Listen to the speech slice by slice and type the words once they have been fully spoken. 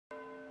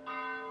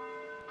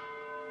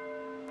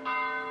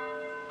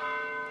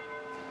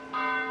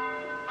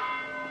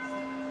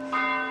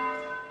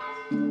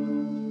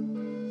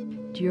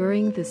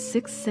During the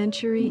 6th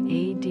century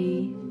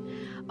A.D.,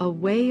 a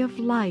way of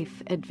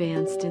life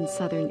advanced in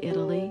southern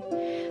Italy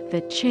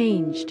that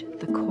changed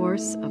the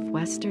course of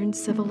Western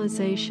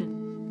civilization.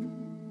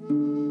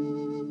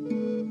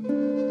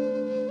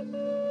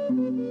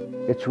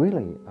 It's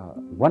really a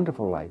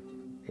wonderful life.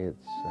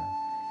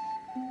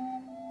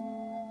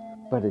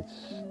 But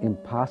it's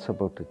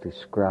impossible to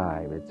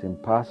describe. It's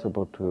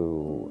impossible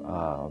to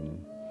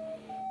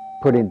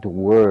put into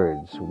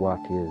words what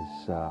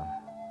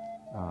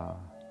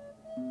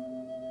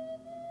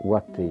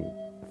the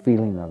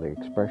feeling or the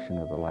expression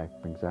of the life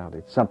brings out.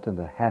 It's something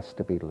that has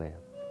to be lived.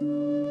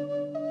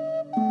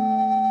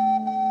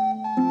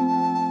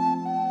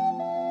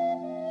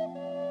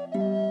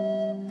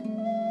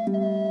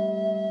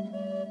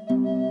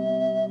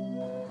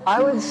 I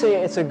would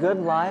say it's a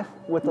good life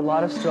with a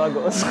lot of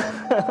struggles.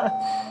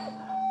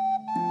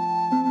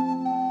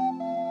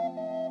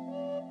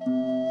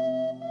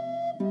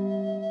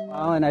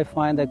 And I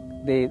find that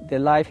the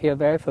life here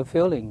very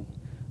fulfilling.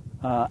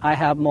 I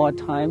have more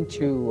time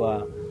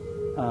to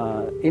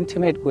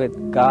intimate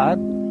with God.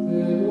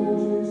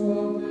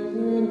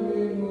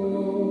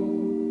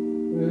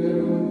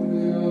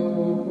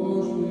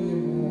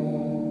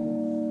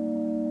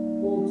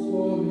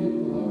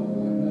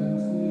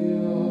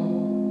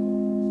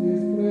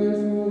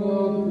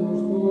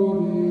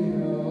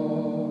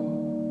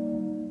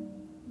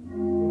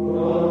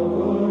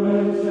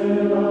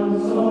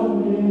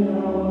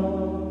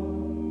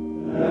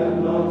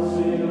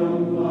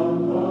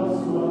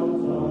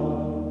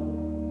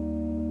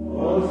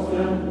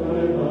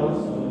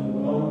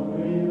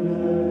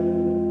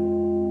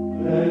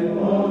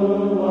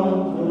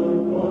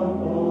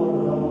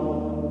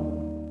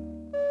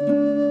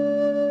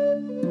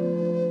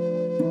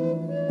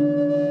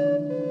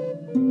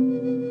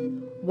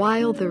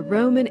 While the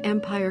Roman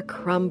Empire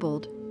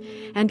crumbled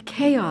and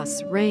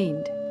chaos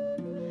reigned,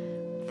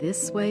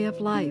 this way of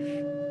life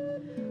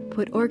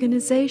put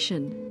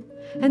organization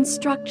and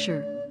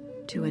structure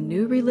to a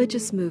new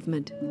religious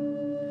movement,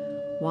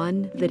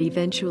 one that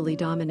eventually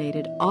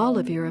dominated all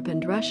of Europe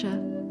and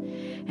Russia,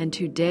 and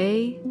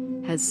today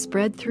has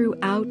spread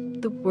throughout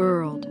the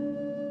world.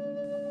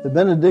 The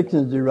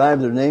Benedictines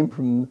derived their name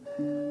from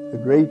a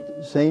great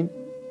saint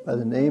by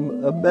the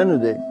name of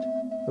Benedict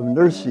of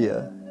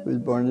Nursia, who was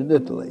born in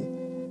Italy.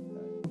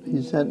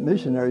 He sent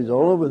missionaries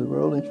all over the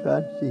world. In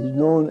fact, he's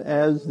known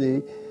as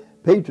the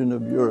patron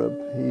of Europe.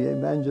 He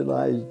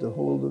evangelized the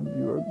whole of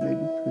Europe, made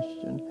it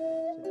Christian.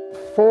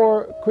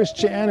 For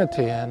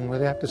Christianity, and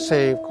we'd have to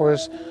say, of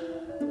course,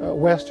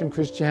 Western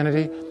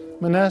Christianity,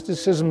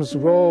 monasticism's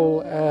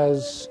role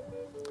as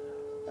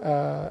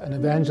an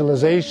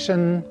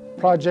evangelization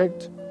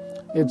project,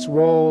 its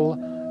role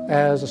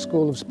as a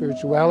school of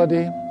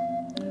spirituality,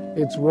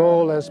 its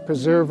role as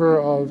preserver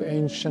of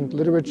ancient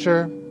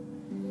literature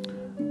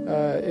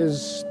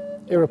is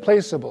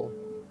irreplaceable.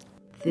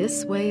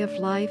 This way of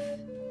life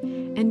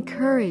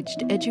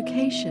encouraged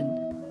education.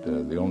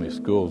 The only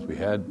schools we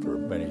had for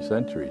many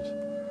centuries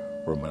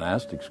were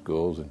monastic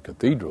schools and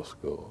cathedral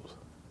schools.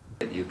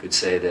 You could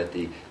say that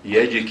the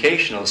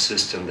educational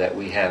system that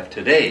we have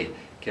today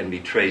can be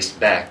traced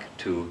back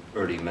to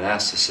early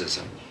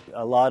monasticism.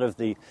 A lot of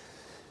the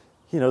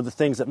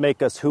things that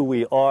make us who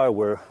we are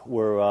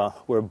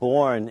were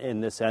born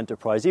in this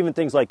enterprise. Even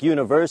things like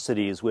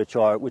universities, which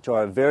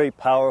are a very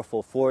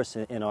powerful force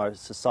in our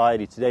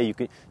society today.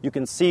 You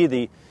can see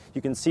them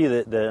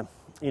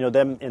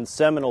in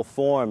seminal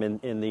form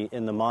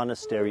in the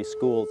monastery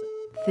schools.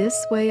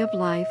 This way of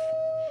life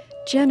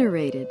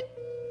generated,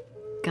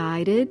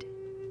 guided,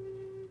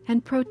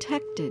 and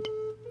protected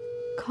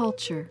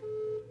culture.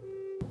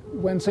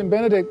 When St.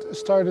 Benedict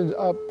started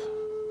up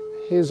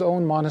his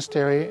own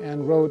monastery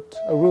and wrote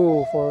a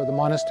rule for the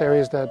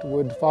monasteries that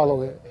would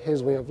follow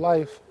his way of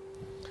life,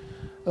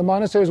 the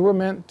monasteries were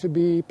meant to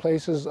be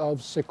places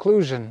of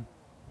seclusion.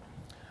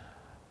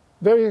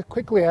 Very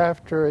quickly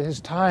after his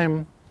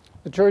time,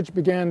 the church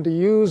began to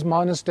use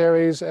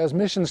monasteries as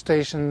mission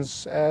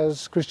stations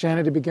as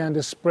Christianity began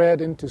to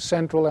spread into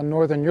Central and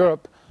Northern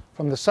Europe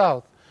from the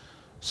south.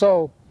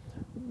 So,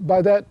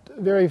 by that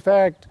very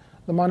fact,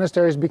 the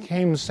monasteries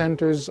became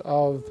centers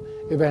of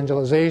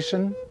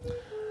evangelization.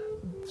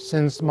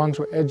 Since monks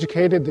were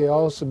educated, they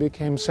also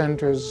became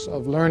centers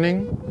of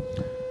learning.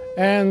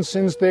 And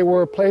since they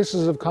were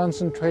places of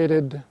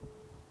concentrated,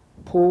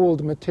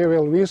 pooled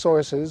material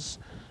resources,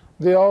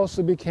 they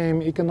also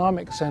became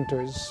economic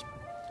centers,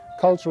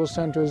 cultural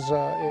centers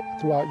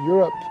throughout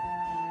Europe.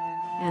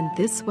 And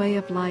this way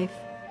of life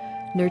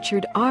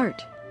nurtured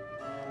art,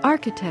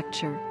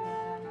 architecture,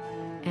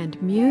 and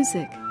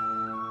music.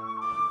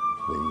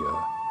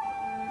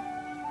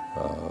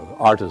 The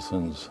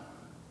artisans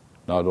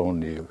not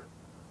only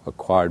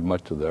acquired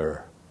much of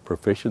their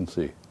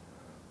proficiency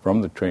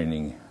from the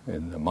training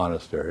in the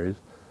monasteries,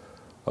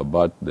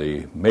 but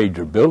the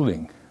major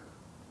building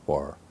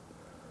for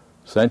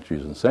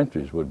centuries and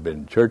centuries would have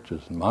been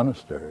churches and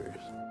monasteries.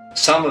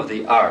 Some of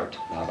the art,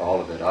 not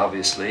all of it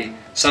obviously,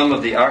 some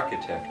of the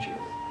architecture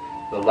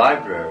the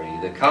library,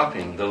 the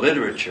copying, the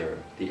literature,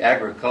 the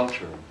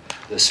agriculture,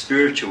 the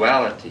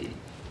spirituality,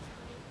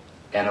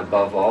 and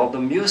above all, the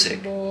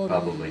music.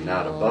 Probably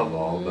not above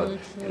all, but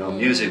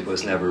music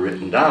was never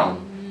written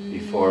down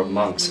before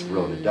monks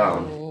wrote it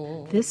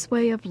down. This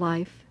way of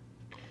life,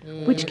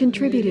 which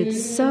contributed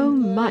so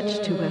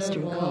much to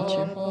Western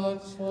culture,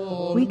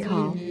 we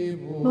call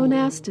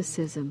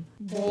monasticism.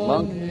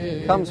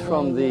 Monk comes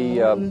from the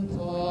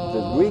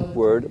Greek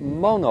word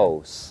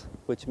monos,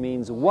 which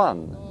means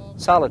one,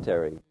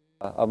 solitary.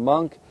 A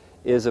monk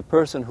is a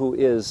person who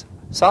is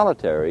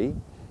solitary,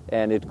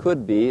 and it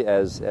could be,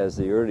 as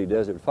the early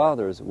desert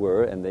fathers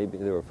were, and they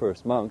were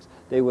first monks,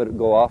 they would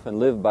go off and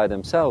live by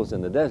themselves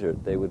in the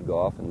desert. They would go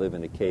off and live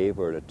in a cave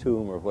or in a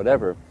tomb or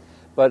whatever.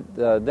 But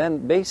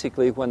then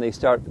basically when they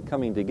start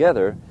coming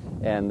together,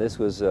 and this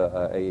was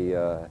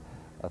a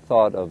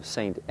thought of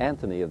St.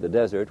 Anthony of the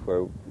Desert,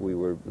 where we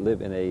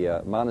live in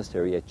a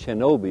monastery, a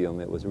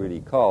cenobium it was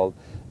really called,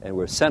 and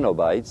we're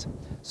Cenobites.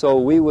 So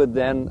we would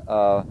then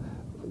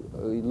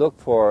look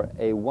for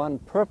a one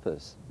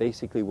purpose.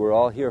 Basically, we're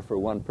all here for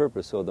one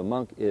purpose. So the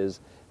monk is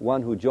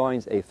one who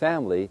joins a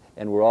family,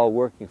 and we're all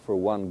working for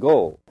one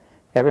goal.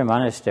 Every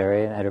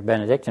monastery, and a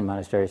Benedictine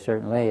monastery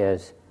certainly,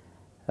 is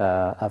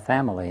a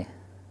family.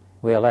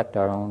 We elect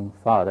our own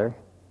father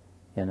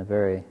in a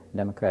very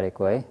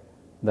democratic way,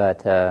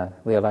 but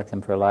we elect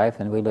them for life,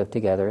 and we live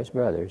together as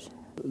brothers.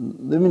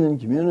 Living in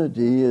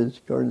community, as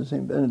according to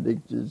St.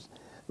 Benedict, is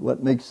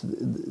what makes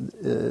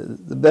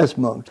the best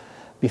monk.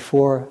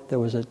 Before, there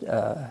was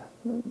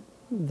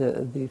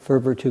the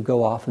fervor to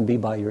go off and be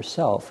by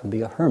yourself and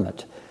be a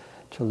hermit,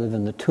 to live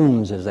in the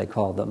tombs, as they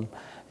call them.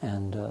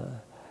 And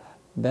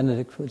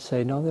Benedict would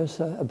say, no,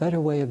 there's a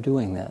better way of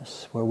doing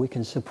this, where we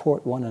can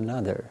support one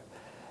another,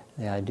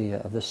 the idea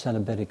of the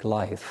cenobitic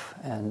life.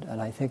 And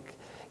I think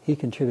he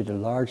contributed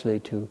largely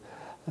to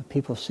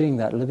people seeing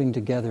that, living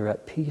together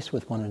at peace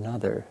with one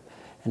another,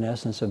 in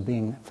essence of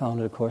being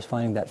founded, of course,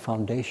 finding that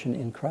foundation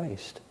in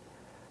Christ.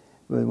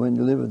 But when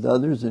you live with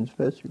others, in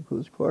especially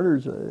close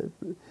quarters,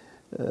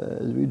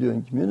 as we do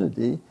in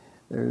community,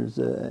 there's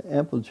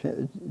ample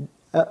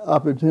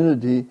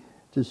opportunity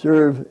to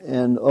serve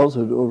and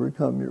also to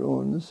overcome your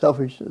own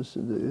selfishness,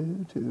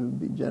 and to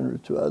be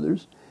generous to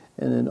others.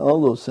 And in all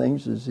those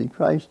things, to see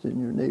Christ in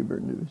your neighbor.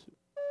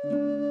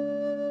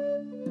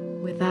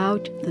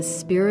 Without the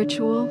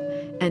spiritual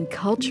and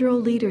cultural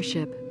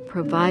leadership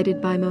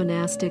provided by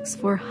monastics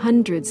for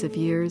hundreds of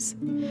years,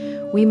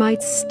 we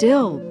might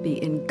still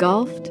be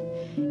engulfed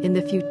in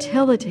the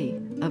futility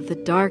of the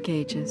Dark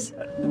Ages.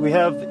 We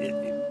have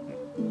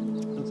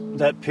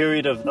that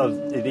period of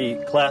the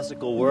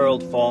classical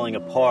world falling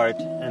apart,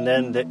 and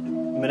then the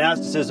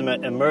monasticism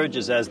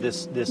emerges as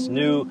this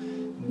new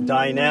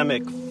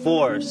dynamic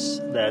force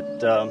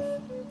that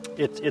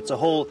it's a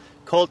whole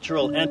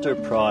cultural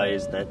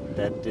enterprise that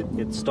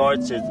it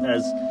starts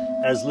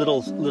as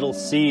little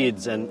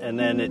seeds, and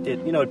then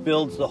it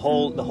builds the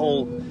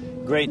whole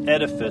great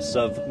edifice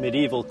of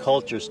medieval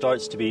culture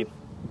starts to be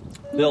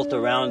built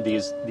around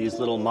these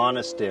little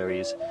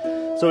monasteries.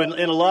 So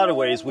in a lot of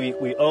ways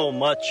we owe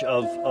much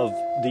of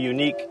the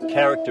unique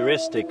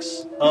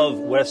characteristics of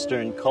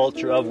Western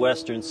culture, of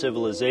Western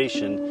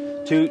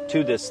civilization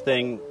to this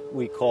thing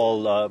we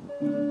call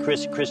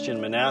Christian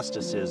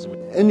monasticism.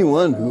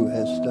 Anyone who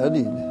has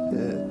studied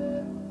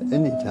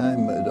any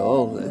time at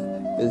all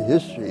the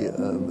history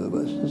of the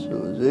Western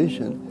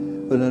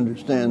civilization would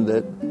understand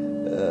that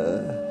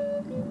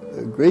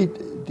a great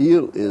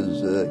deal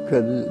is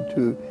credited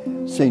to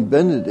St.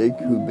 Benedict,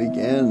 who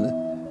began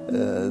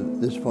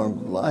this form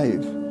of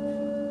life.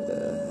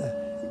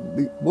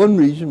 One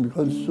reason,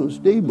 because it's so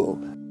stable.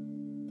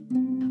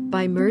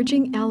 By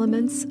merging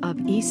elements of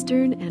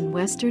Eastern and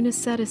Western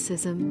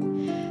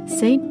asceticism,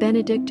 St.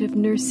 Benedict of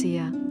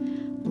Nursia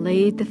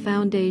laid the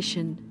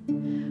foundation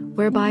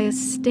whereby a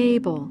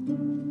stable,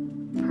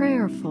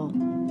 prayerful,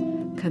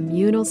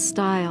 communal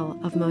style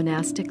of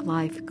monastic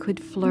life could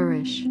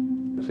flourish.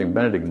 St.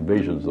 Benedict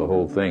envisions the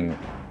whole thing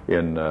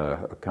in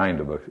a kind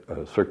of a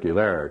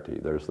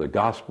circularity. There's the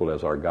gospel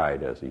as our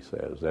guide, as he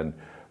says, and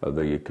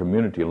the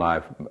community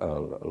life,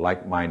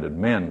 like-minded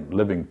men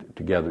living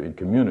together in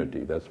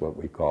community. That's what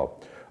we call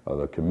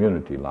the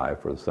community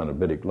life, or the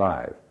cenobitic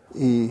life.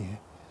 He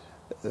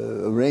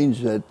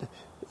arranged that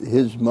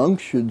his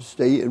monks should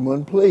stay in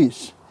one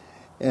place,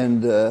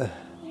 and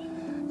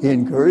he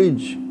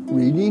encouraged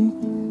reading,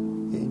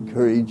 he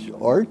encouraged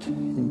art, he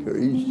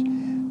encouraged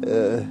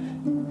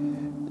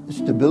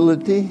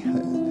stability,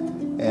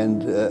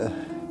 and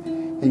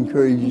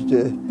encouraged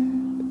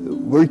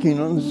working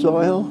on the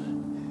soil.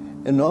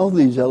 And all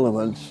these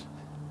elements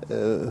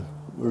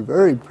were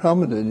very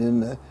prominent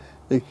in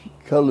the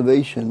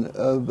cultivation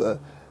of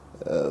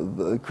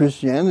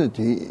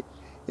Christianity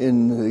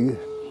in the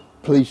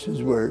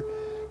places where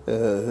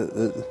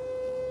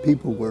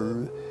people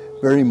were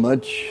very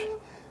much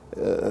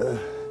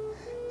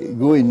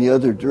going the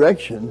other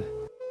direction.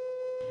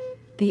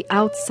 The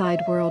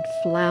outside world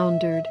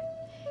floundered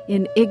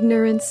in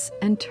ignorance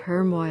and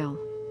turmoil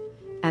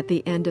at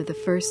the end of the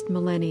first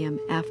millennium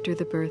after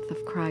the birth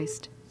of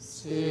Christ.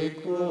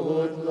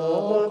 Sicut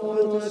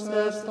locutus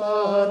est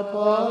ad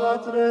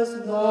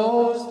patres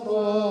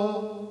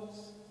nostros,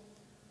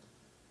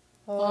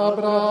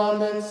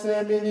 Abraham ex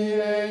semini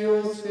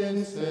eius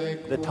in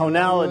secula. The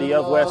tonality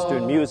of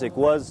Western music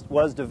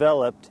was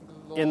developed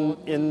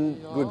in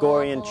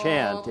Gregorian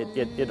chant.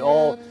 It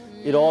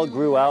all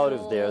grew out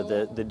of there.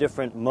 The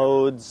different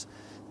modes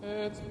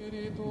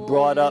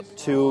brought up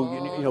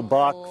to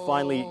Bach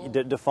finally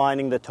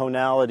defining the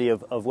tonality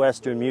of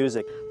Western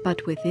music.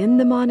 But within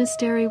the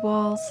monastery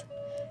walls,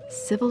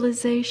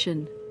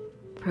 civilization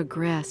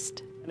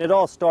progressed. And it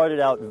all started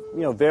out,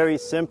 very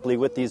simply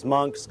with these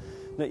monks.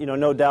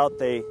 No doubt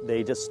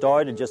they just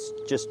started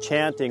just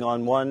chanting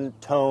on one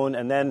tone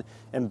and then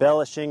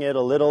embellishing it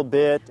a little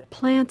bit.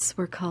 Plants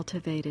were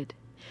cultivated,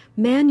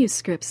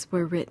 manuscripts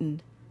were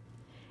written,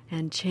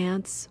 and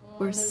chants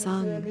were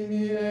sung.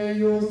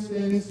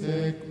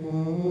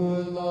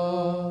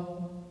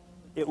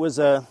 It was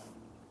a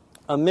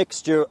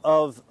mixture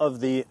of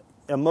the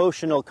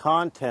emotional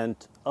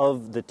content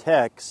of the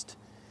text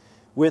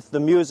with the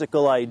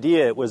musical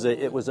idea. It was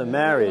a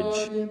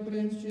marriage.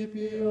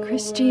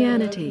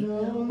 Christianity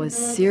was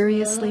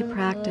seriously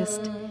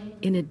practiced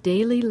in a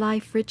daily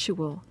life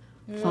ritual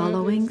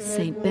following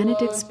St.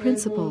 Benedict's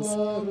principles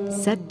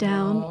set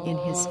down in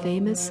his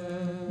famous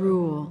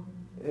rule.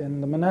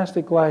 In the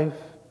monastic life,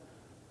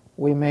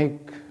 we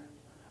make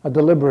a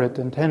deliberate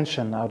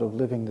intention out of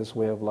living this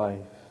way of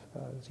life.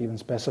 It's even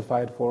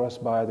specified for us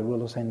by the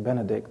rule of St.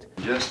 Benedict.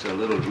 Just a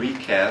little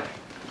recap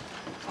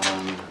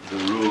on the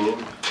rule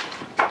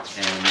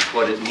and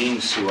what it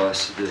means to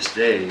us this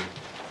day.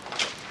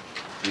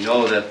 We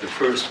know that the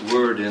first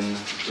word in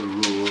the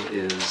rule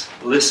is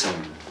listen.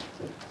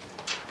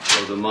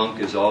 So the monk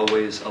is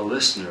always a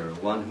listener,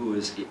 one who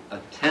is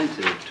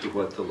attentive to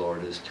what the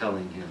Lord is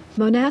telling him.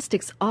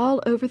 Monastics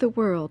all over the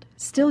world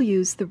still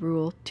use the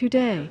rule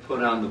today. I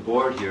put on the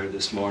board here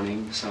this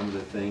morning some of the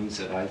things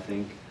that I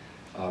think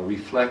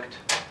reflect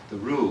the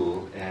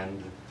rule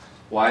and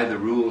why the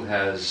rule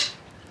has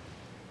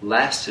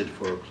lasted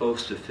for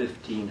close to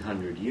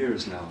 1,500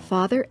 years now.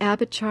 Father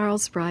Abbot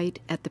Charles Wright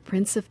at the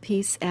Prince of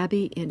Peace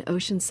Abbey in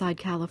Oceanside,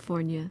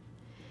 California,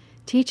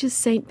 teaches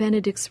St.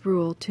 Benedict's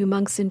rule to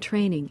monks in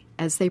training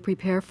as they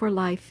prepare for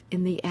life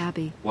in the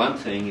abbey. One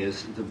thing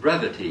is the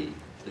brevity,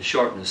 the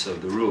shortness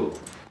of the rule.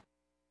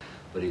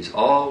 But he's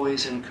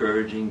always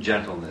encouraging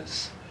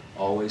gentleness,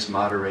 always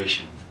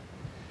moderation.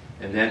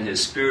 And then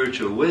his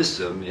spiritual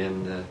wisdom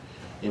in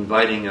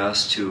inviting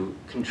us to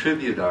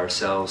contribute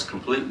ourselves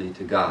completely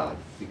to God.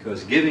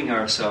 Because giving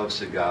ourselves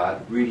to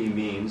God really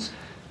means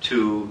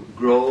to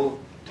grow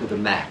to the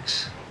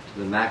max, to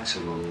the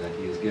maximum that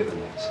he has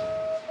given us.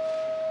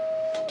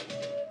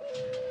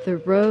 The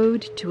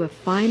road to a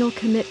final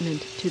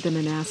commitment to the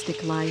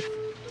monastic life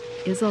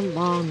is a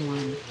long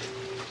one.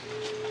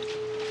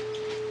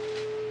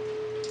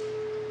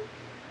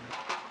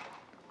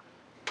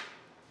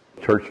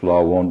 Church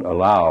law won't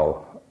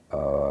allow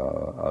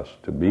us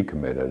to be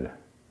committed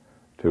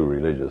to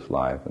religious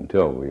life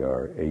until we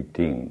are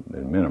 18,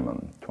 the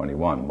minimum,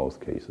 21 in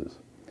most cases.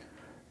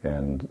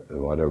 And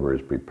whatever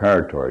is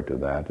preparatory to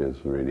that is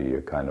really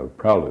a kind of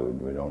prelude.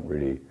 We don't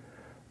really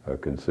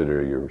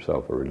consider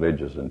yourself a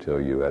religious until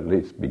you at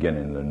least begin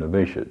in the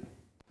novitiate.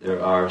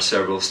 There are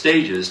several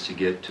stages to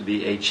get to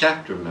be a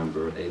chapter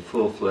member, a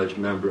full-fledged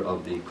member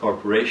of the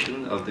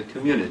corporation, of the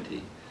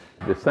community.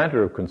 The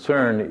center of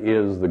concern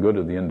is the good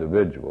of the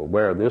individual,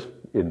 where this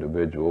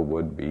individual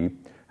would be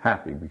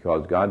happy,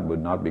 because God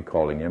would not be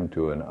calling him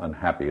to an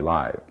unhappy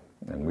life.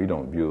 And we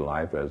don't view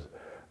life as,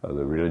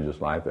 the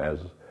religious life, as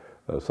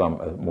some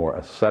more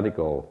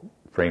ascetical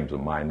frames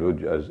of mind,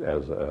 as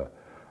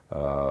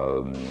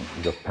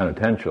just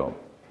penitential,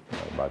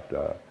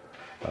 but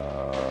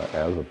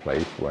as a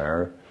place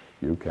where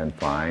you can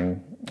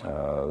find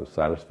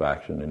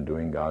satisfaction in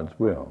doing God's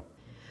will.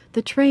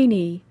 The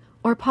trainee,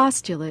 or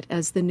postulate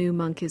as the new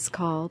monk is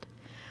called,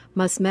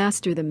 must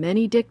master the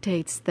many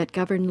dictates that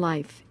govern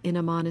life in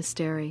a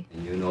monastery.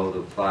 And you know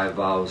the 5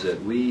 vows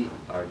that we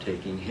are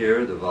taking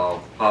here, the vow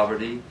of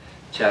poverty,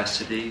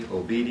 chastity,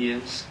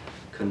 obedience,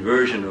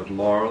 conversion of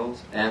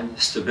morals, and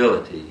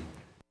stability.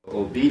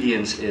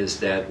 Obedience is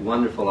that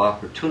wonderful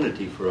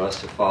opportunity for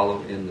us to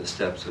follow in the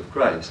steps of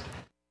Christ.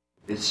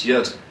 It's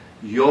just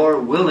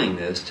your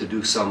willingness to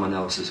do someone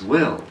else's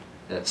will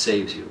that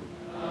saves you.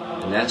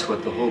 And that's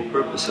what the whole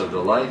purpose of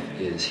the life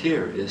is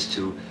here, is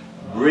to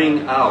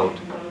bring out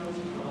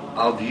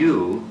of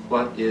you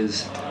what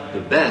is the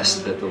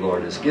best that the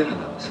Lord has given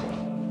us.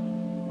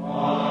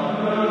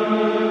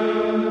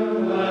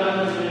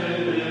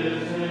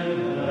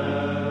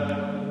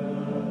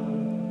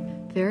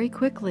 Very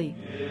quickly,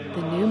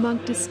 the new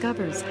monk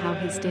discovers how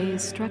his day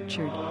is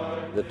structured.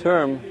 The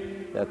term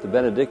that the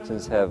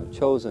Benedictines have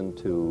chosen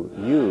to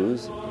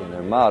use in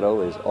their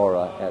motto is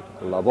ora et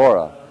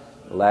labora,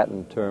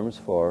 Latin terms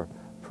for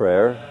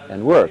prayer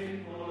and work.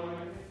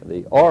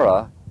 The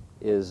ora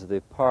is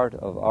the part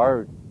of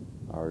our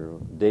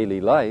daily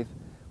life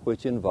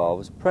which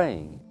involves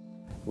praying.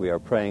 We are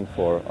praying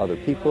for other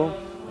people,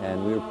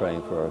 and we are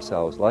praying for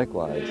ourselves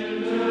likewise.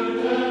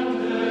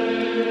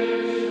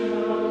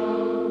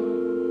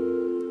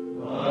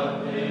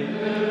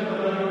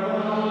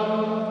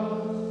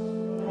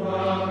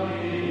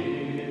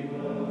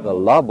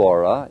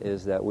 Labora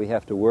is that we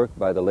have to work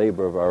by the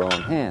labor of our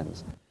own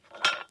hands.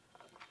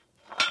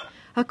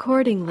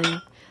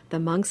 Accordingly, the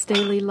monk's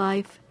daily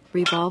life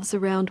revolves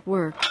around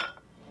work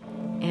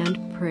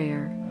and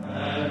prayer.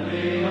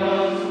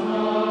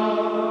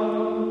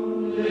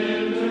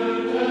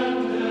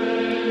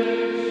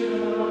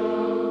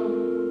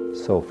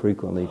 So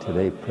frequently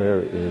today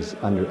prayer is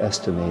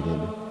underestimated.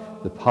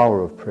 The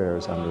power of prayer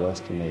is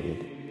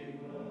underestimated.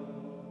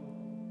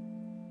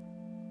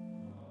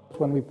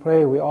 When we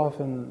pray, we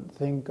often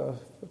think of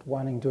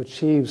wanting to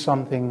achieve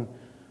something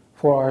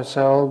for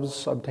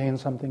ourselves, obtain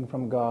something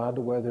from God,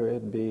 whether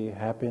it be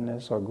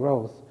happiness or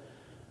growth.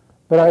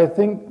 But I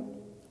think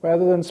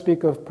rather than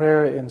speak of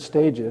prayer in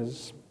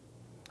stages,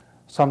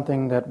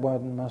 something that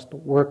one must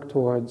work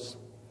towards,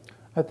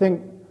 I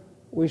think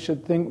we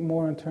should think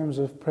more in terms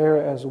of prayer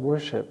as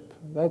worship.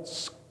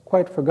 That's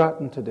quite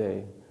forgotten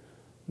today,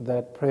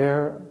 that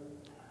prayer,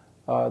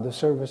 the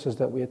services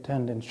that we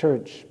attend in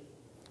church,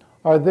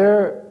 are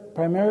there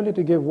primarily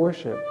to give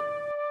worship.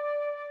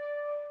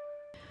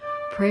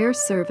 Prayer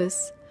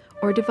service,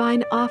 or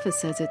divine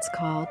office as it's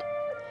called,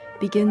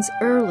 begins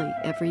early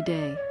every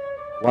day.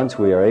 Once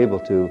we are able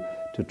to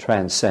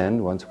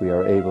transcend, once we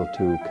are able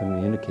to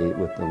communicate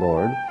with the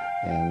Lord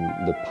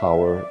and the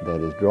power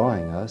that is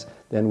drawing us,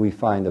 then we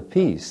find a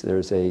peace.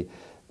 There's a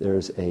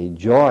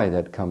joy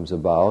that comes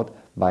about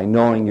by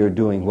knowing you're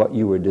doing what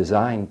you were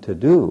designed to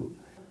do.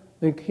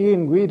 The key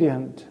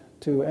ingredient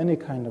to any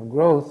kind of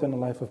growth in a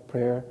life of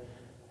prayer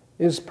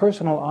is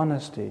personal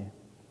honesty,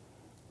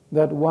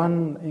 that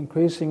one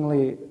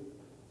increasingly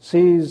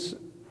sees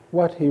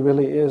what he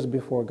really is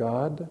before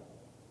God,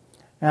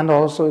 and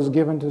also is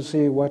given to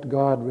see what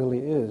God really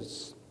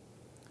is.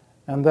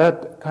 And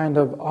that kind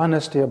of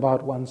honesty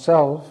about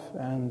oneself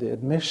and the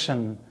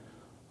admission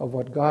of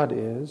what God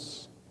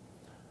is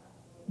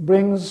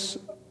brings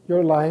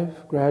your life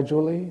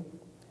gradually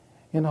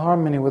in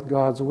harmony with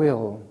God's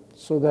will,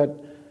 so that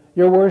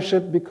your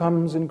worship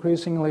becomes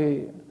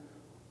increasingly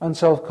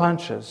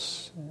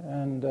unself-conscious,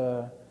 and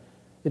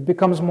it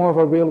becomes more of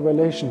a real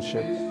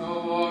relationship.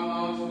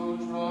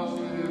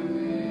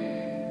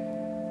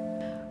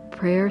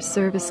 Prayer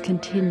service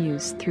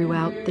continues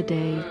throughout the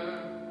day,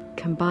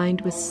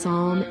 combined with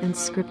psalm and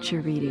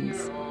scripture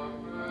readings,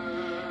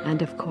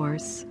 and of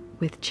course,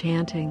 with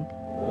chanting.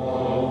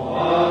 O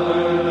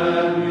Father,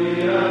 that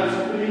we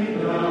ask thee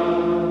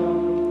now,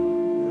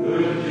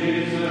 through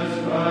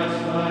Jesus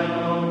Christ, thine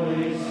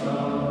only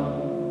Son.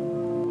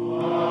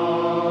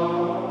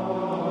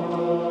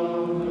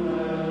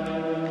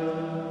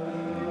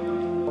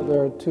 Well,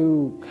 there are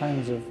two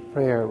kinds of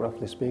prayer,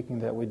 roughly speaking,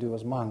 that we do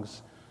as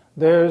monks.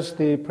 There's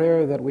the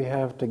prayer that we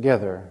have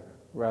together,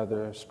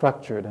 rather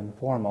structured and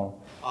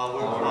formal.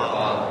 Our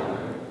Father,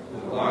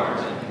 who art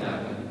in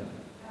heaven,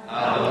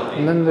 hallowed be.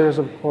 And then there's,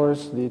 of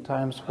course, the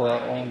times for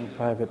our own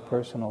private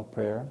personal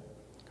prayer,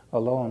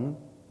 alone.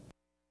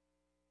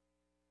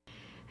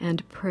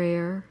 And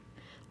prayer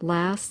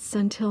lasts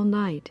until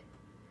night,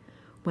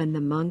 when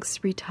the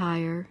monks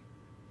retire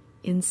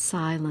in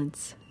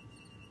silence.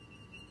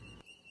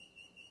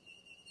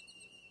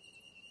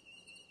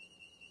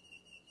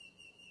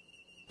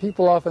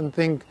 People often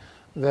think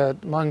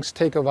that monks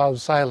take a vow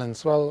of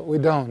silence. Well, we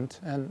don't,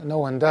 and no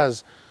one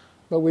does.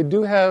 But we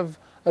do have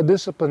a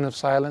discipline of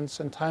silence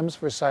and times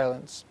for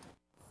silence.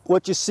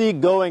 What you see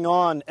going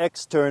on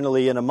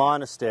externally in a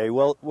monastery,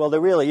 well, there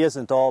really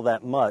isn't all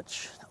that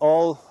much.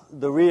 All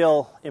the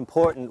real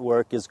important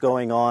work is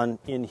going on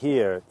in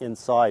here,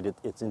 inside.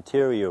 It's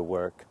interior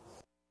work.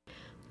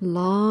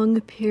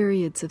 Long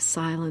periods of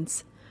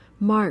silence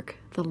mark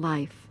the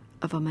life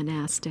of a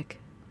monastic.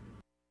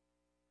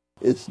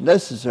 It's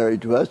necessary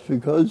to us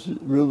because the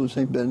rule of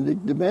St.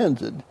 Benedict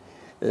demands it.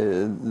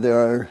 There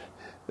are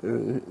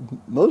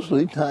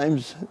mostly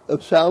times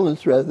of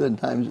silence rather than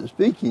times of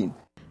speaking.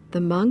 The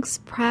monks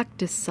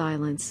practice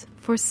silence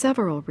for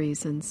several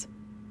reasons.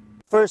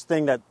 First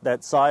thing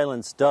that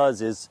silence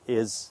does is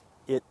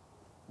it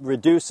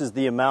reduces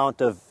the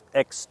amount of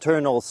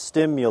external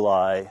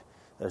stimuli,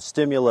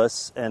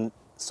 stimulus, and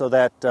so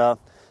that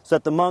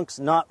the monk's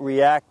not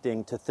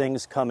reacting to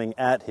things coming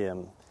at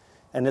him.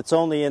 And it's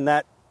only in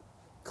that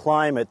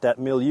climate, that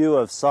milieu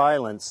of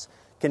silence,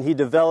 can he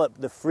develop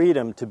the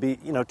freedom to be,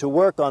 to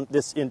work on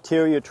this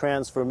interior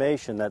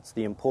transformation. That's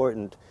the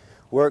important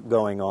work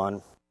going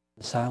on.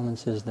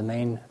 Silence is the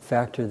main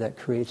factor that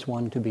creates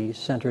one to be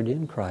centered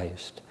in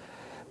Christ.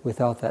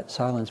 Without that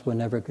silence, we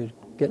never could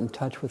get in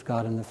touch with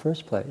God in the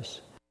first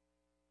place.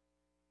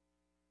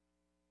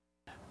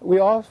 We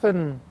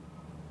often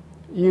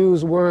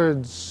use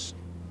words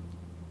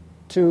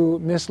to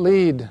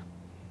mislead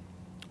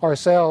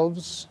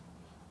ourselves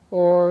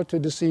or to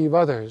deceive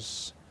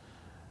others.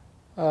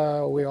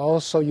 We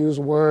also use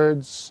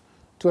words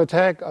to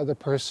attack other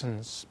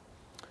persons.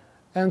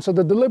 And so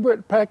the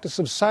deliberate practice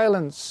of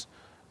silence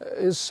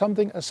is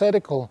something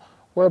ascetical,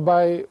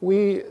 whereby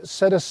we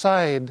set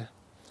aside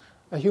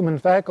a human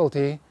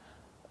faculty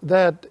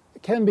that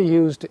can be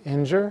used to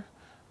injure,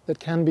 that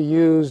can be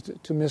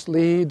used to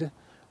mislead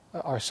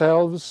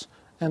ourselves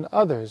and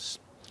others.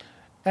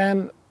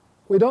 And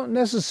We don't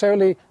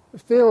necessarily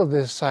feel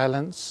this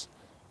silence,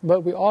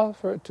 but we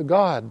offer it to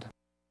God.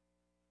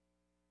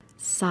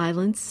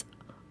 Silence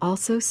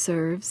also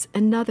serves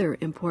another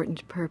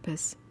important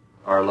purpose.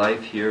 Our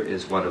life here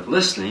is one of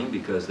listening,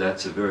 because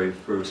that's the very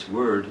first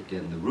word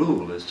in the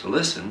rule, is to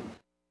listen.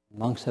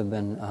 Monks have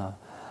been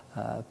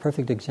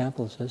perfect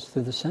examples as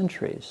through the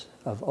centuries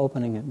of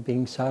opening and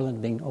being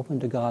silent, being open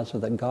to God so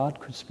that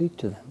God could speak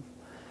to them.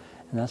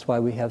 And that's why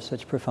we have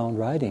such profound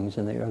writings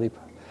in the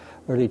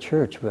early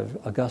church with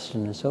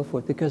Augustine and so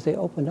forth, because they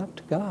opened up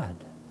to God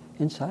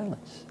in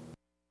silence.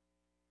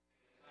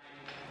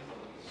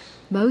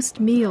 Most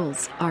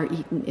meals are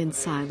eaten in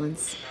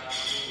silence,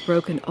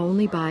 broken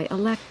only by a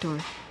lector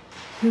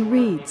who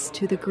reads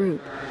to the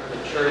group. The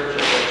church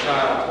of their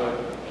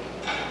childhood,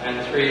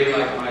 and 3,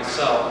 like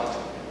myself,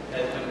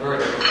 had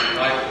converted to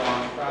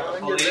lifelong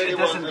practice. It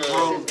doesn't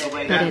grow the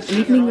way But at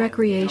evening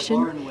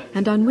recreation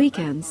and on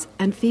weekends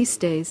and feast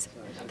days,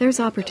 there's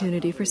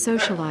opportunity for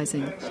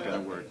socializing. It's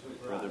going to work.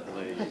 Brother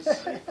Blaze,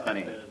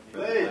 honey. Brother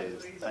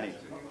Blaze, honey.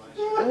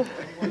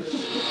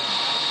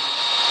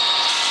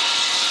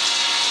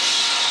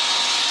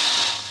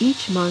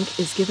 Each monk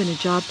is given a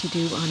job to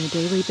do on a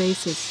daily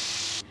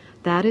basis.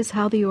 That is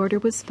how the order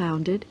was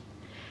founded,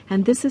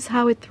 and this is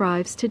how it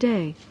thrives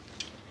today.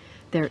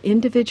 Their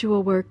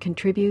individual work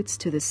contributes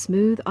to the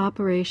smooth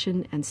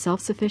operation and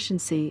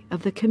self-sufficiency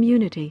of the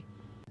community.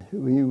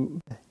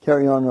 We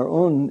carry on our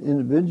own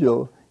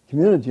individual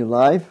community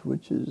life,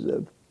 which is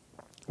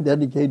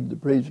dedicated to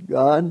praise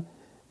God,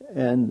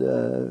 and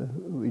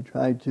we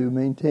try to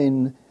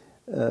maintain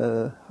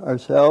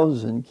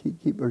ourselves and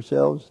keep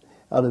ourselves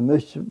out of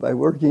mischief by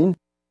working.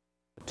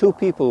 2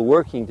 people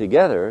working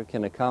together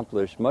can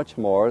accomplish much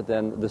more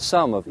than the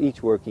sum of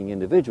each working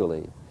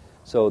individually.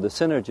 So the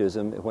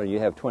synergism, when you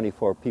have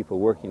 24 people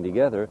working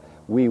together,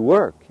 we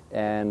work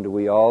and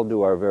we all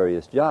do our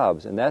various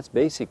jobs. And that's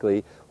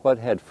basically what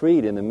had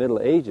freed in the Middle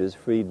Ages,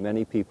 freed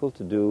many people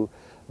to do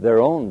their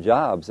own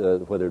jobs,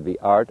 whether it be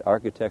art,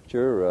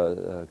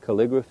 architecture,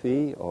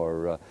 calligraphy,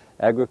 or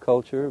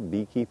agriculture,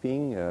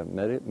 beekeeping,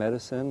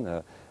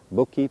 medicine,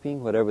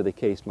 bookkeeping, whatever the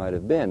case might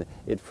have been.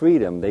 It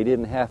freed them. They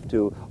didn't have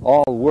to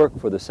all work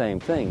for the same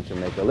thing to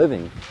make a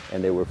living,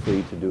 and they were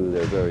free to do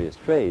their various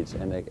trades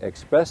and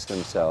express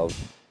themselves.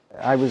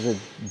 I was a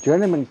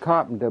journeyman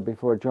carpenter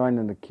before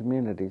joining the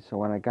community, so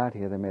when I got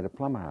here, they made a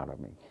plumber out of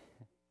me.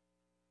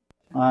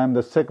 I'm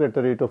the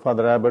secretary to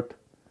Father Abbot,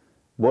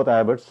 both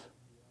Abbots,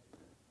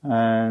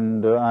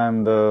 and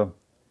I'm the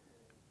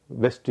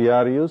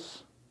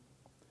vestiarius,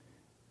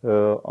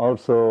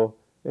 also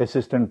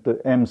assistant to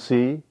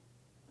MC,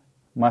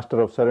 Master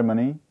of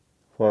Ceremony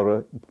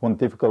for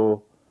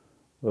pontifical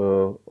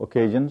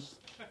occasions.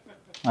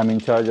 I'm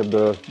in charge of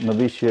the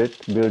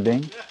novitiate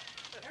building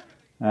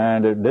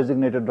and a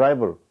designated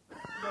driver.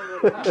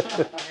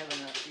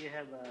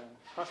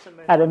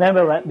 I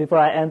remember before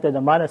I entered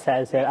the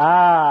monastery, I said,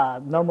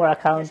 no more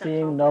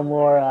accounting, no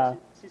more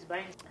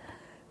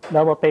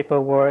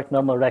paperwork,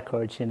 no more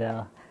records, you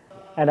know.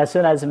 And as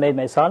soon as I made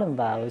my solemn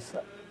vows,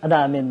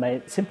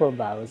 my simple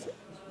vows,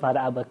 Father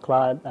Abbot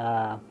Claude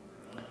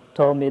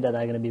told me that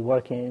I'm going to be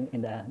working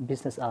in the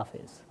business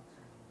office.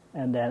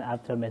 And then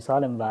after my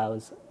solemn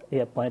vows, he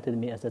appointed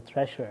me as the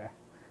treasurer.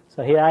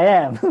 So here I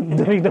am,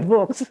 doing the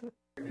books.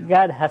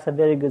 God has a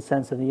very good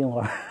sense of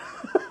humor.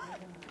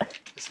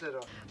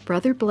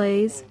 Brother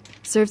Blaze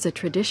serves a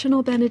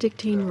traditional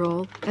Benedictine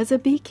role as a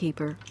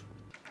beekeeper.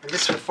 And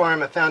this would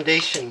form a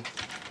foundation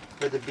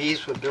where the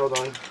bees would build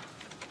onto,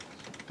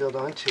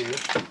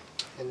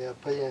 and they'll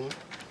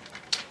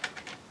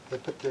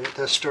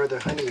store their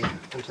honey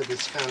into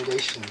this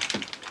foundation.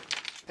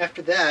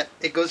 After that,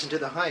 it goes into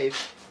the hive,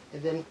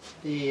 and then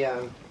the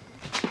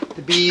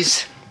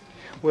bees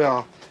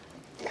will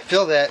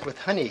fill that with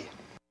honey.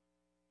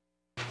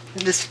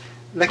 And this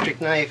electric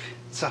knife,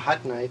 it's a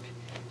hot knife,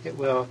 it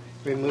will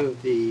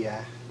remove the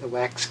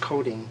wax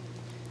coating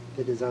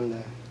that is on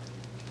the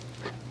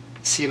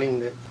sealing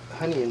the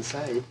honey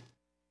inside.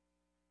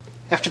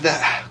 After the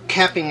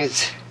capping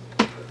is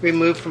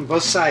removed from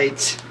both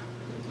sides,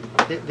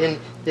 then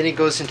it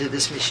goes into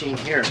this machine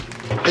here.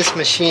 This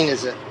machine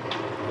is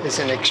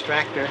an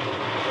extractor,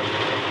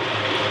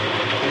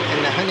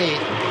 and the honey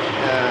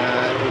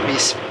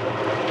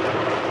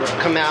will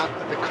come out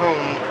of the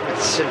comb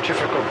with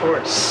centrifugal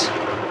force.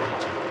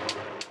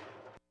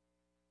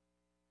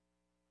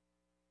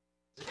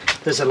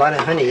 There's a lot of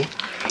honey,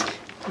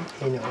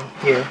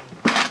 here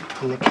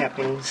in the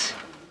cappings.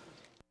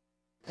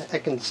 I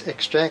can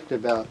extract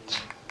about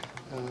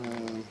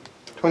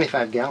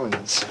 25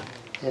 gallons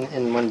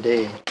in one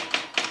day.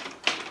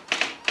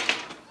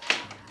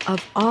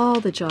 Of all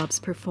the jobs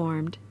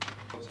performed,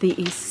 the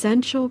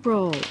essential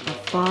role of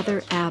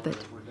Father Abbot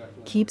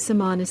keeps a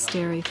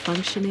monastery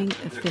functioning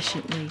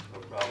efficiently.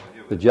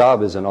 The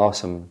job is an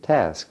awesome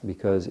task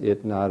because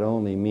it not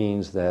only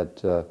means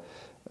that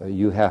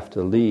you have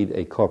to lead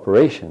a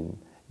corporation,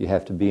 you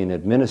have to be an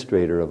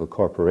administrator of a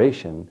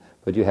corporation,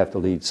 but you have to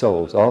lead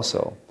souls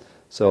also.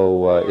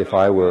 So if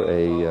I were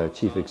a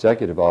chief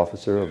executive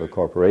officer of a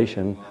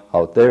corporation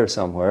out there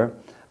somewhere,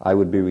 I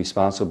would be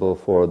responsible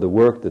for the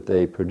work that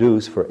they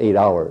produce for 8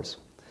 hours.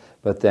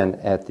 But then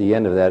at the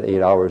end of that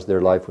 8 hours,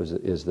 their life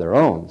is their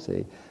own,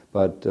 see.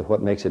 But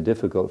what makes it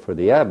difficult for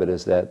the abbot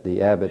is that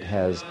the abbot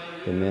has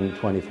the men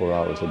 24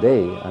 hours a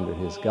day under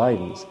his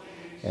guidance.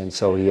 And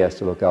so he has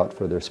to look out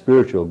for their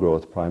spiritual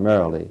growth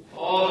primarily.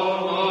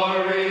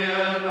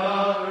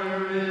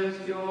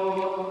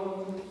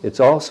 It's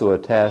also a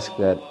task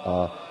that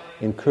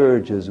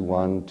encourages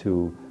one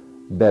to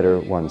better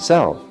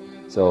oneself.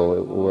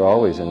 So we're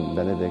always, and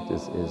Benedict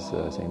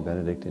St.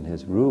 Benedict in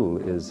his rule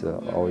is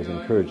always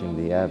encouraging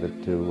the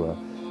abbot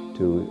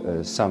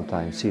to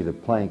sometimes see the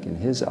plank in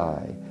his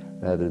eye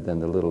rather than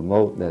the little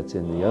mote that's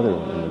in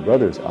the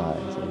brother's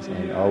eyes,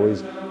 and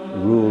always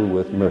rule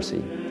with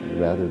mercy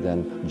rather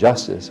than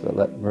justice, but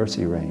let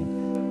mercy reign.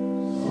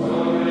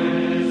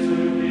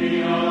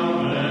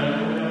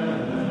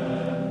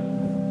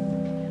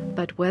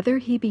 But whether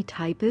he be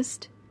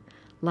typist,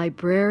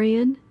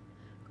 librarian,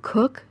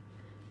 cook,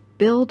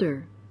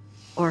 builder,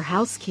 or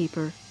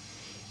housekeeper,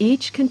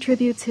 each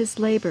contributes his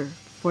labor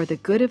for the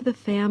good of the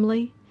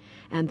family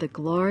and the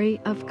glory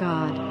of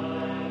God.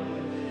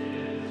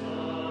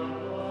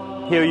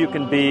 Here you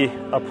can be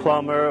a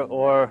plumber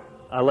or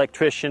an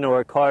electrician or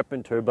a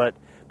carpenter, but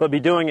be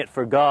doing it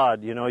for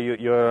God. You know,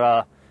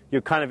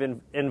 you're kind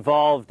of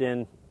involved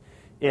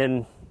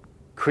in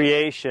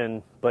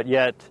creation, but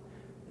yet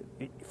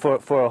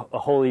for a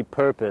holy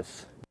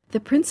purpose. The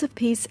Prince of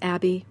Peace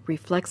Abbey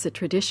reflects a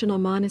traditional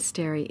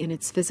monastery in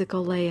its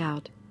physical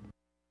layout.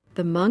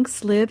 The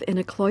monks live in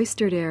a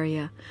cloistered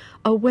area,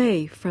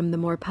 away from the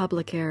more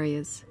public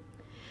areas.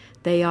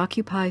 They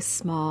occupy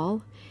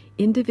small,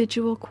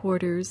 individual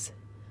quarters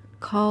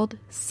called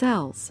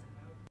cells.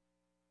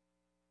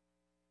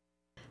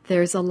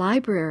 There's a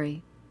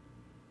library,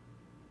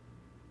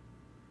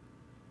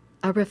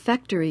 a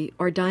refectory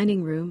or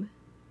dining room,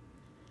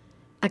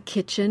 a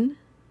kitchen,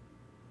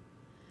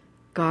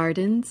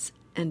 gardens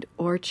and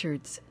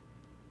orchards,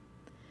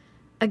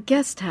 a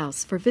guest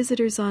house for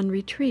visitors on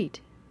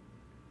retreat,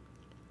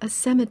 a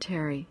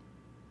cemetery,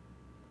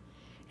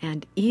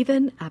 and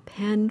even a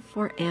pen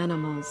for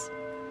animals.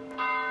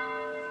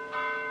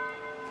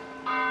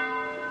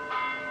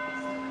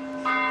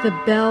 The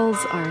bells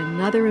are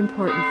another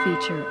important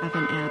feature of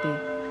an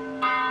abbey.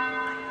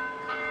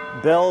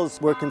 Bells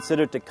were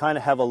considered to kind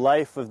of have a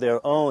life of their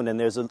own, and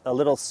there's a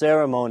little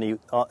ceremony.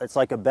 It's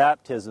like a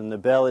baptism. The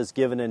bell is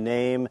given a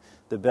name,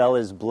 the bell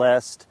is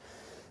blessed,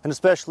 and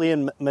especially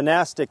in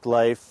monastic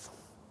life,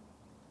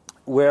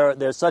 where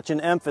there's such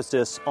an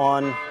emphasis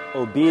on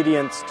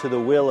obedience to the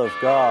will of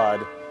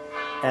God,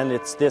 and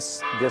it's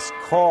this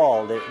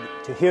call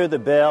to hear the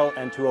bell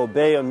and to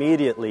obey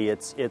immediately.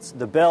 It's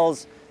the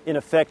bells, in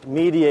effect,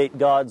 mediate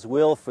God's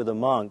will for the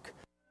monk.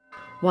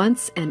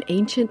 Once an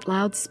ancient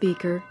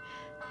loudspeaker,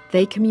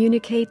 they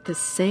communicate the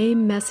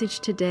same message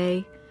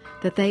today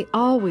that they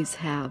always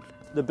have.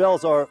 The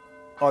bells are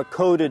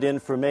coded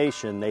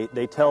information.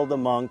 They tell the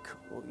monk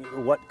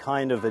what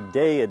kind of a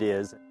day it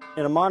is.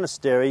 In a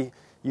monastery,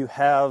 you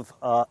have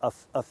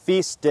a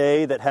feast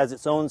day that has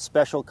its own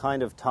special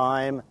kind of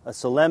time. A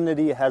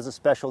solemnity has a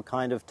special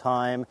kind of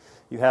time.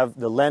 You have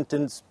the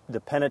Lentins,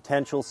 the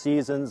penitential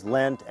seasons,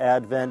 Lent,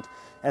 Advent,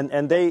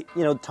 and they,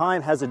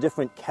 time has a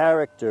different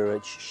character,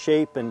 its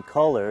shape and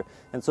color,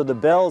 and so the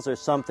bells are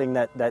something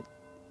that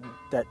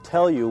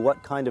tell you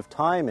what kind of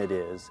time it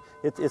is.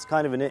 It's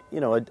kind of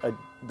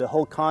the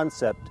whole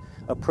concept,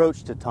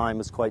 approach to time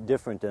is quite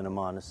different in a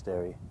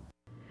monastery.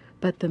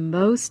 But the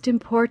most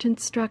important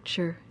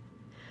structure,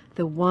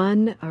 the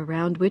one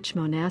around which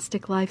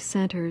monastic life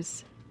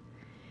centers,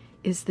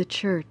 is the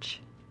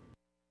church.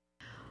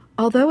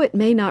 Although it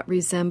may not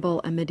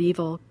resemble a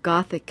medieval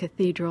Gothic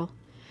cathedral,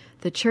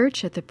 the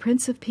church at the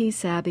Prince of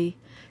Peace Abbey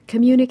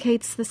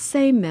communicates the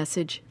same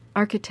message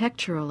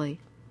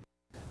architecturally.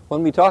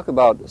 When we talk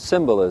about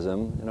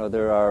symbolism,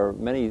 there are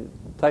many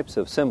types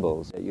of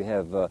symbols. You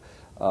have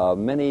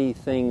many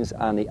things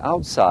on the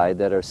outside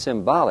that are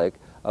symbolic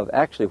of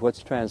actually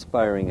what's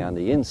transpiring on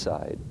the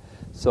inside.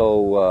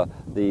 So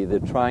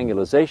the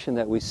triangulation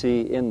that we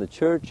see in the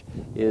church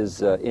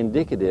is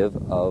indicative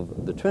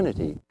of the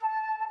Trinity.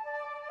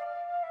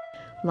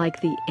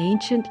 Like the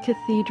ancient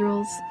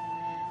cathedrals,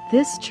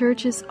 this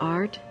church's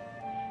art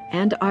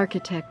and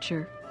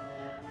architecture,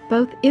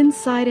 both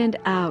inside and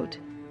out,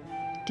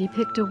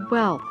 depict a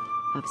wealth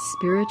of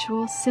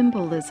spiritual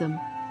symbolism.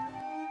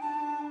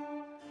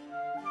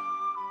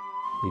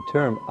 The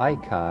term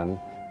icon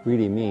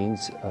really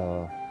means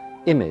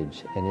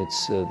image, and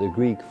it's the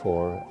Greek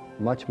for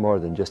much more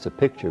than just a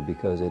picture,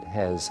 because it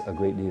has a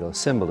great deal of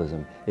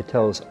symbolism. It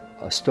tells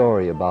a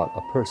story about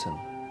a person.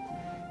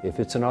 If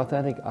it's an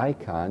authentic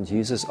icon,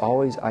 Jesus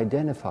always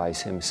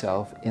identifies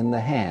himself in the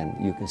hand.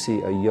 You can see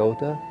a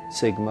iota,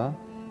 sigma,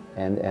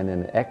 and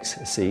an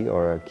XC,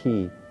 or a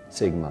key,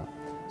 sigma.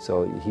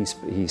 So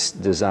he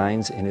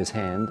designs in his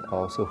hand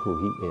also who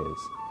he is.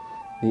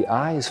 The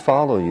eyes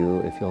follow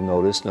you, if you'll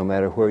notice, no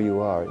matter where you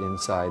are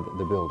inside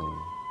the building.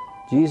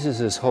 Jesus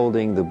is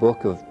holding the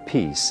book of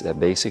peace.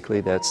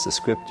 Basically, that's the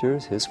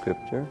scriptures, his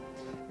scripture,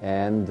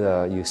 And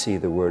you see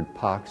the word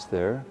pax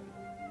there,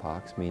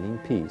 pax meaning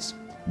peace.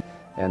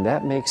 And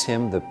that makes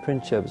him the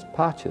Princeps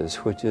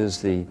Pacis, which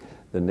is the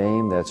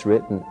name that's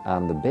written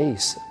on the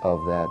base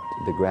of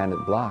the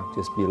granite block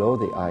just below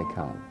the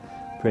icon.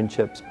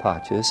 Princeps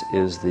Pacis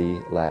is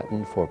the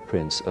Latin for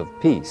Prince of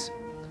Peace.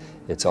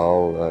 It's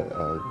all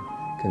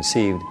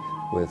conceived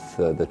with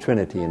the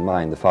Trinity in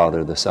mind, the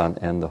Father, the Son,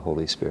 and the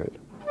Holy Spirit.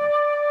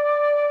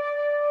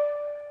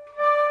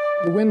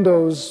 The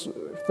windows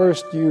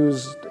first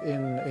used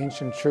in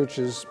ancient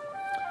churches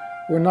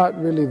were not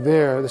really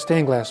there, the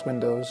stained glass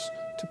windows,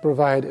 to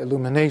provide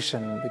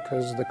illumination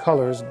because the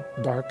colors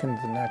darkened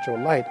the natural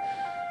light.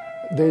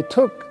 They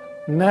took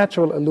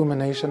natural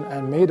illumination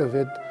and made of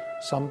it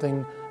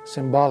something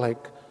symbolic,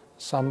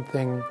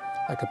 something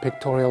like a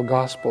pictorial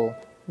gospel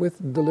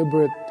with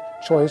deliberate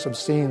choice of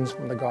scenes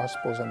from the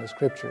Gospels and the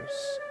Scriptures.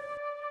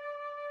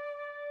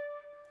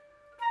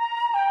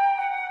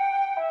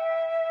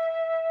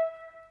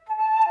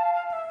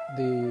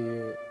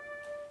 The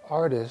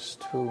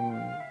artist who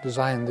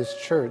designed this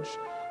church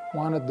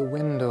wanted the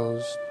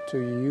windows to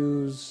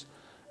use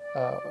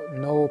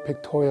no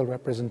pictorial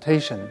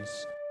representations.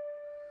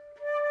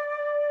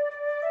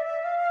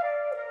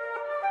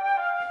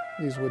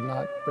 These would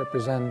not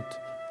represent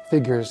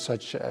figures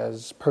such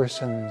as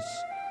persons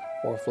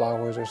or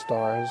flowers or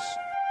stars.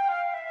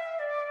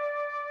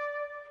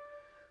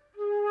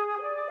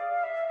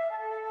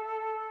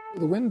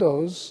 The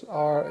windows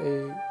are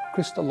a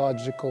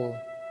Christological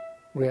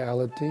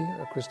reality,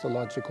 a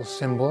Christological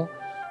symbol,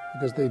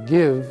 because they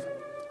give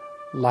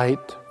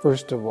light,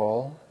 first of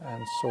all,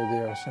 and so they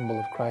are a symbol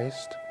of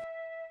Christ.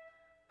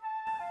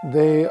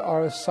 They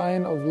are a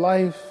sign of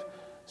life,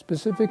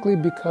 specifically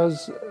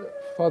because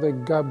Father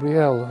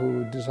Gabriel,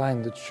 who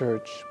designed the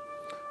church,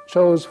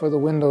 chose for the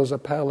windows a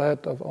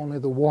palette of only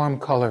the warm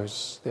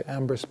colors, the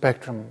amber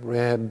spectrum,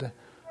 red,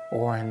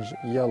 orange,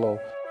 yellow.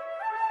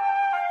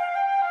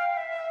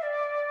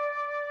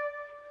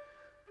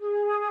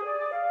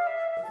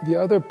 The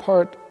other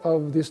part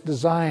of this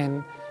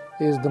design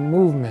is the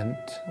movement,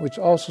 which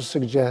also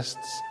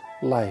suggests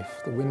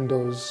life. The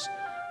windows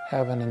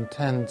have an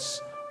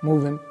intense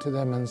movement to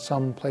them in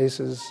some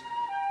places,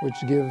 which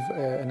give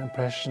an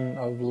impression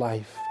of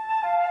life.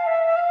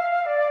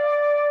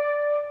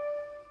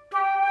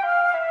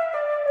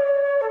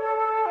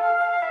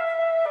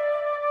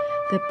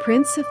 The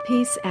Prince of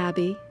Peace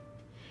Abbey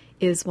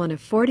is one of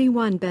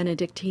 41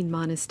 Benedictine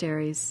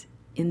monasteries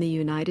in the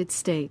United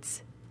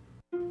States.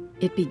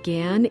 It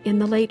began in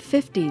the late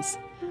 50s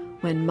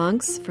when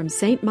monks from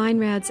St.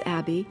 Meinrad's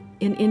Abbey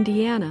in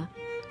Indiana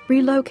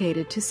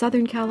relocated to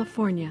Southern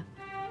California.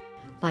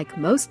 Like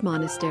most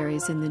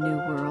monasteries in the New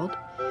World,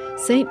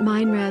 St.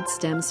 Meinrad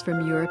stems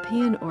from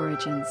European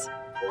origins.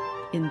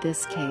 In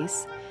this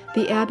case,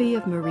 the Abbey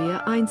of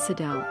Maria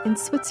Einsiedel in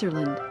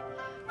Switzerland,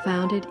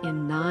 founded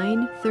in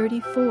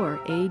 934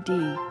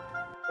 AD.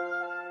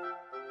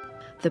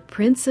 The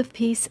Prince of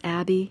Peace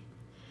Abbey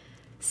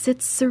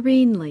sits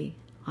serenely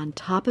on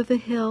top of a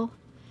hill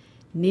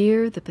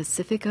near the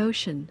Pacific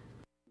Ocean.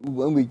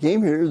 When we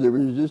came here, there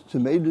was just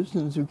tomatoes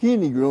and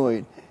zucchini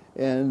growing,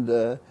 and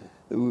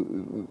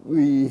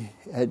we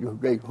had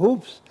great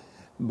hopes,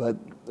 but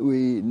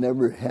we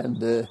never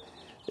had the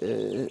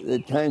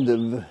kind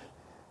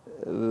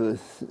of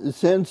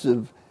sense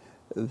of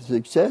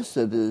success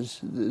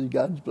that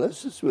God's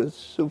blessed us with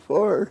so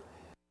far.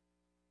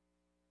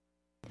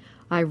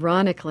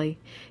 Ironically,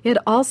 it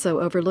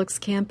also overlooks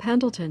Camp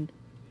Pendleton,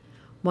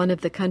 one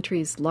of the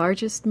country's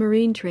largest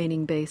Marine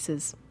training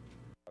bases.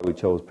 We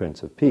chose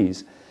Prince of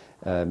Peace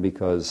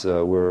because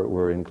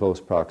we're in close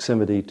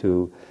proximity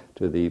to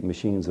the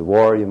machines of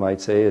war, you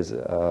might say, as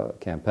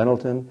Camp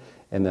Pendleton,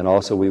 and then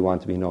also we want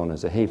to be known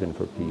as a haven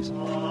for peace.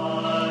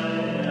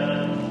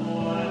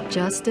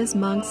 Just as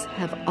monks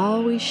have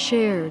always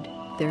shared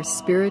their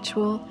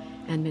spiritual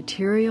and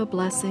material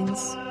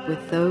blessings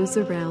with those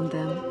around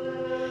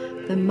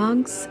them, the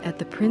monks at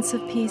the Prince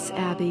of Peace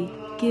Abbey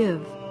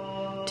give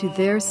to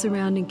their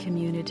surrounding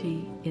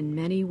community in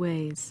many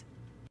ways.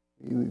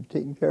 We've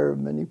taken care of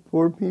many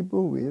poor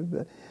people. We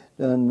have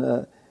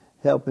done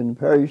help in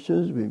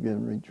parishes. We've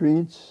done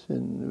retreats,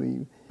 and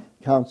we've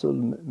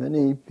counseled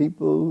many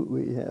people.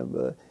 We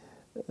have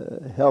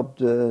helped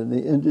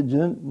the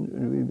indigent.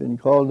 We've been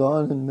called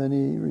on in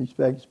many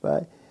respects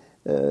by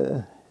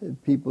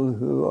people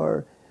who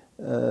are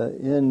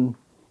in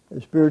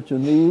a spiritual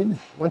need.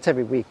 Once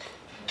every week,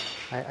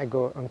 I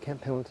go on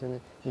Camp Pendleton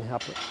and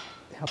help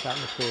out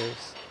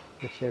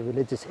with their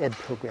religious ed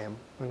program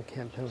on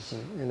Camp Pendleton,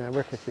 and I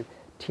work with the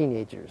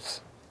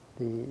teenagers,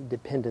 the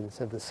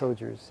dependents of the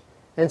soldiers.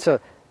 And so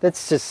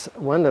that's just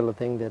one little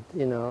thing that,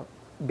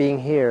 being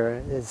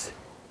here has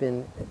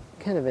been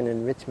kind of an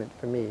enrichment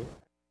for me.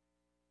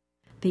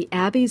 The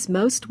Abbey's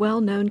most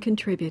well-known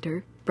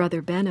contributor,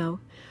 Brother Benno,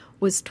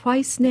 was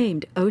twice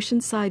named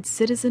Oceanside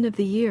Citizen of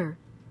the Year.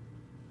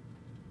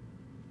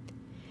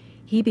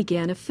 He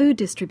began a food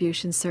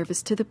distribution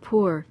service to the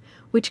poor,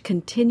 which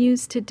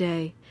continues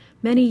today,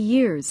 many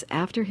years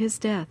after his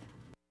death.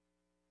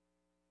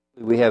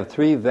 We have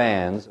 3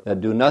 vans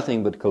that do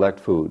nothing but collect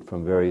food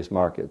from various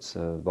markets,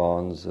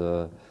 Vaughn's,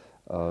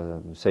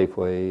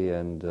 Safeway,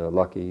 and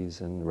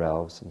Lucky's, and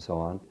Ralph's, and so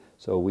on.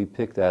 So we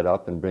pick that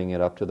up and bring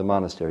it up to the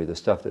monastery. The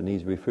stuff that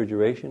needs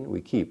refrigeration,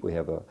 we keep. We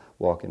have a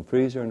walk-in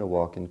freezer and a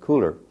walk-in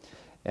cooler.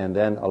 And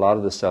then a lot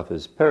of the stuff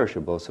is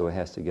perishable, so it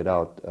has to get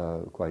out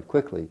quite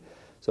quickly.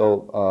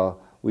 So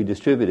we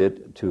distribute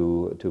it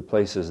to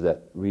places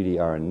that really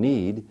are in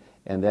need,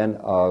 and then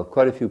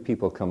quite a few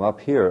people come up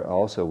here.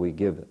 Also, we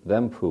give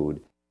them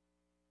food.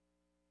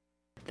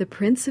 The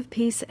Prince of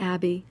Peace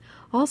Abbey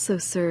also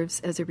serves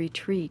as a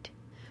retreat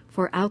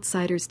for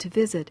outsiders to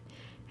visit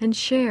and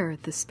share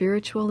the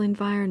spiritual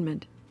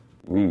environment.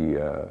 We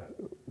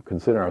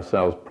consider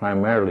ourselves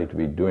primarily to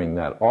be doing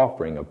that,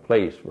 offering a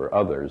place for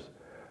others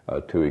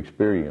to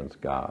experience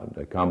God,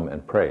 to come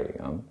and pray.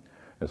 And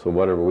so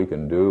whatever we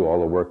can do, all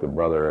the work that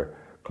Brother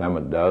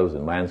Clement does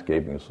in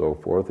landscaping and so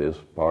forth is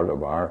part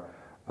of our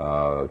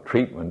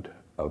treatment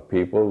of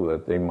people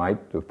that they might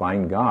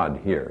find God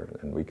here.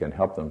 And we can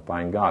help them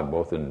find God,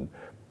 both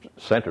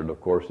centered,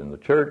 of course, in the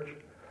church,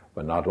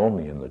 but not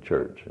only in the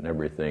church. And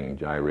everything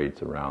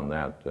gyrates around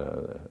that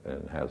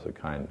and has a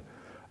kind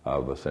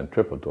of a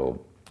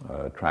centripetal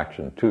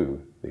attraction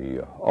to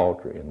the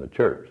altar in the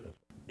church.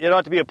 It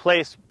ought to be a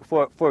place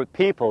for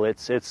people.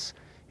 It's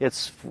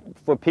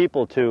for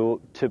people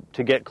to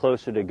get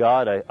closer to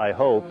God, I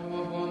hope.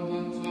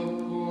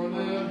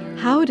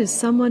 How does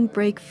someone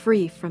break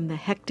free from the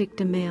hectic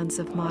demands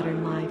of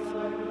modern life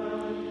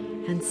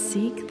and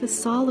seek the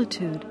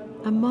solitude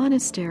a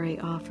monastery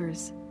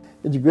offers?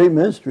 It's a great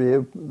mystery.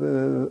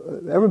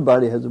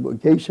 Everybody has a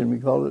vocation. We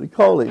call it a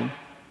calling.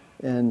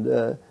 And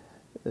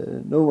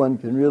no one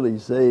can really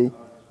say,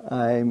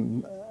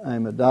 I'm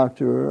a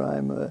doctor, or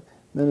I'm a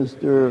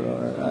minister,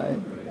 or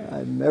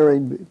I'm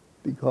married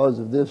because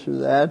of this or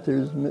that.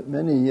 There's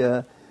many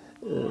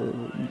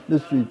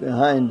mysteries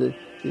behind the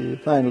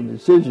final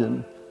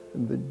decision,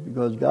 but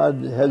because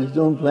God has His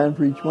own plan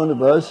for each one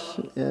of us,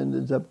 and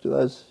it's up to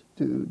us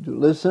to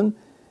listen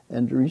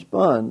and to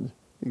respond,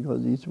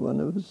 because each one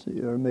of us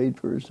are made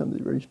for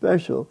something very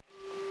special.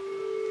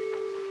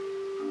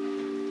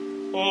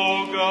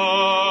 Oh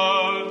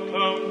God,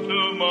 come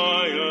to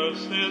my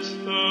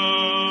assistance.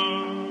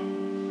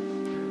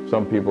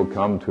 Some people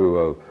come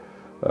to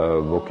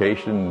a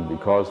vocation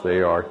because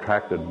they are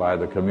attracted by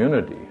the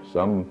community.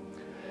 Some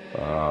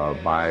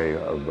by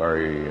a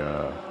very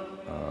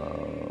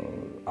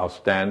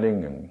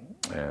outstanding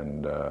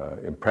and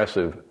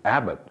impressive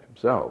abbot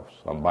himself.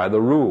 Some by the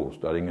rules,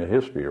 studying a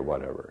history or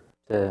whatever.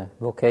 The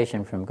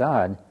vocation from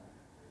God,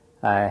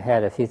 I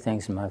had a few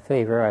things in my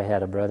favor. I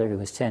had a brother who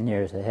was 10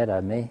 years ahead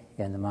of me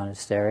in the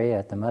monastery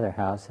at the Mother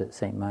House at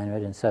St.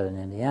 Meinrad in southern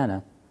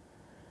Indiana.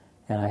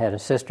 And I had a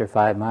sister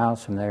 5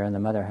 miles from there in the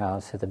Mother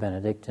House at the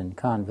Benedictine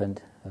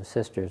Convent of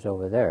Sisters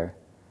over there.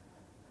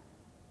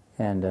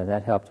 And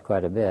that helped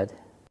quite a bit.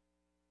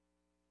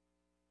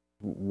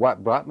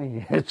 What brought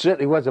me? It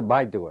certainly wasn't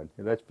my doing,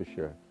 that's for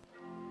sure.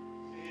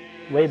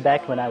 Way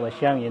back when I was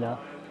young, in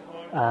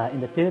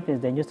the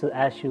Philippines, they used to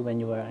ask you when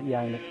you were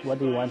young, what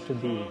do you want to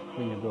be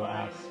when you grow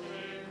up?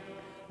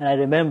 And I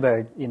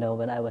remembered,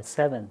 when I was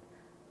 7,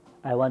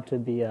 I want to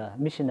be a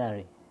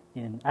missionary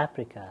in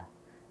Africa,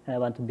 and I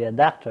want to be a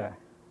doctor,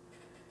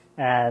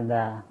 and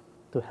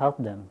to help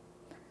them.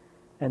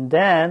 And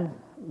then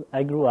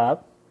I grew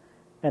up,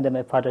 and then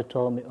my father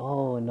told me,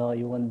 oh, no,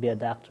 you won't be a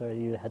doctor,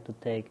 you had to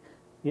take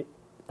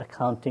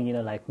accounting,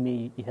 like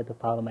me, you had to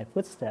follow my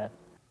footsteps.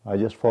 I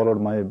just followed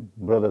my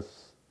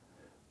brothers,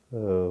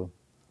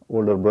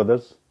 older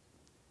brothers.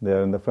 They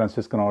are in the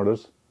Franciscan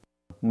orders.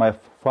 My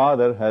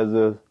father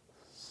has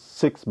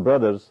 6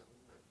 brothers,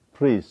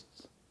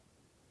 priests,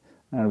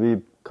 and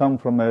we come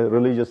from a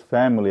religious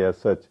family as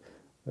such.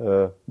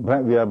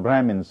 We are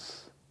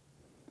Brahmins,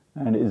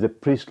 and it's a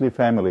priestly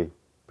family,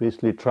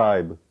 priestly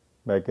tribe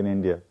back in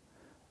India.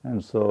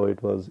 And so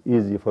it was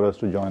easy for us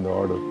to join the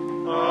order.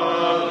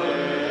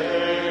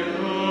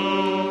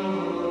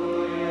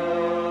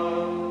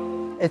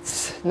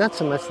 It's not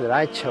so much that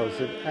I chose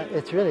it,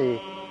 it's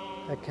really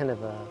a kind of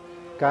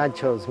God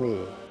chose me.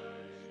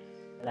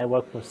 I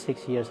worked for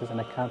 6 years as an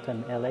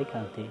accountant in LA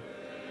County,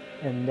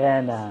 and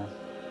then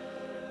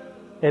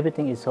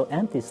everything is so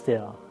empty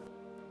still.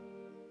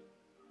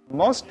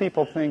 Most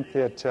people think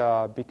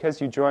that because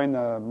you join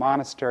the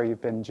monastery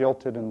you've been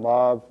jilted in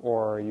love,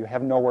 or you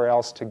have nowhere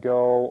else to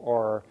go,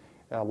 or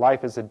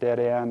life is a dead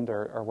end,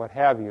 or what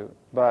have you.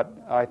 But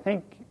I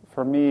think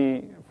for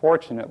me,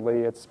 fortunately,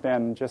 it's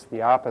been just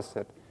the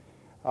opposite.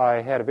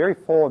 I had a very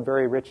full and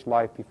very rich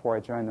life before I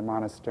joined the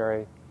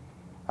monastery.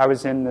 I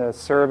was in the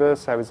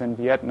service, I was in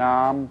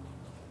Vietnam,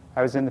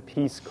 I was in the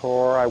Peace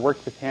Corps, I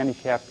worked with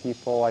handicapped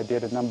people, I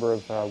did a number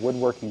of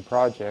woodworking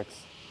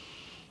projects.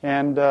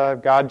 And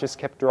God just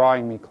kept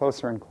drawing me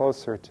closer and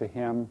closer to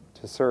Him,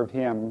 to serve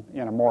Him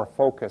in a more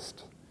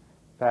focused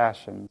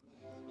fashion.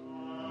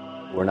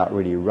 We're not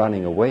really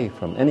running away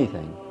from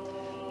anything,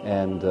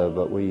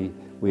 but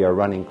we are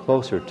running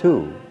closer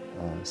to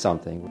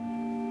something.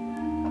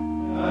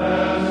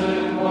 As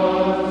it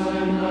was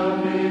in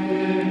the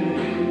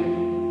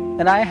beginning.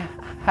 And I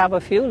have a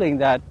feeling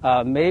that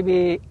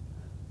maybe,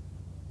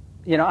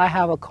 I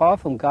have a call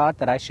from God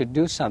that I should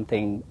do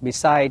something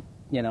beside,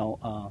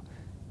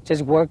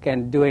 just work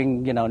and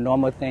doing,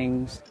 normal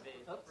things.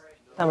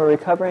 I'm a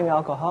recovering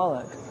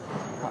alcoholic.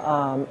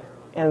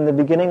 In the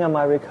beginning of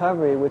my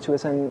recovery, which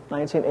was in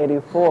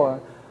 1984,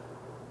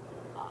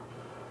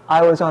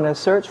 I was on a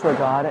search for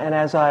God, and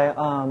as I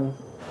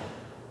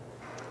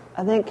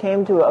think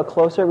came to a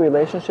closer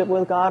relationship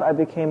with God, I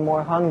became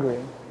more hungry,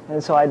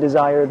 and so I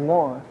desired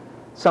more.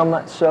 So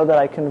much so that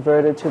I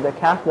converted to the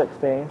Catholic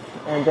faith,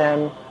 and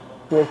then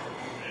with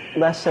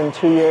less than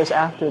 2 years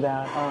after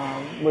that,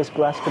 was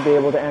blessed to be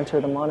able to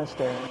enter the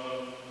monastery.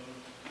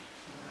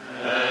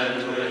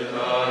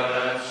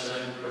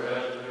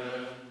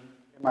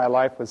 My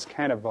life was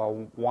kind of a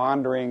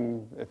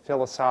wandering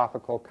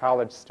philosophical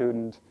college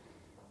student,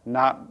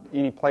 not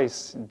any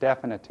place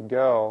definite to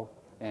go,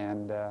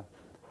 and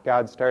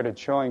God started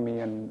showing me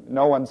in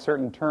no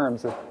uncertain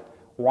terms that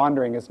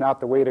wandering is not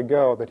the way to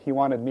go, that He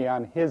wanted me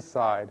on His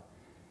side.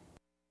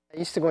 I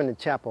used to go into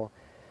chapel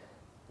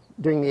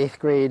during the 8th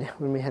grade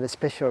when we had a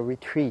special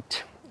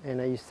retreat, and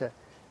I used to,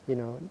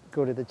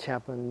 go to the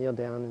chapel and kneel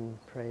down and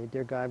pray,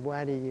 "Dear God,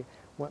 why do you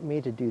want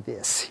me to do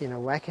this?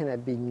 Why can't I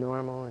be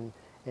normal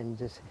and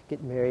just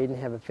get married and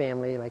have a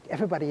family like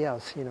everybody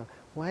else?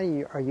 Why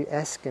are you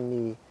asking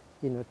me,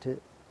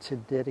 to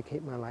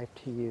dedicate my life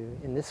to you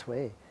in this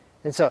way?"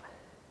 And so,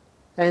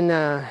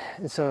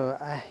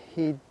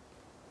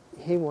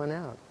 he won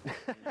out.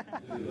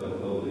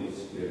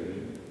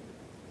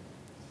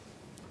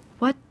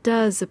 What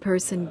does a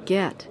person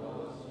get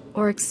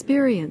or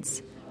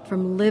experience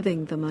from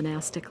living the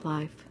monastic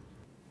life?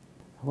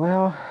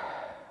 Well,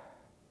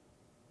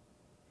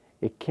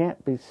 it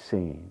can't be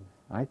seen.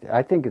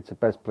 I think it's the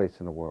best place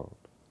in the world.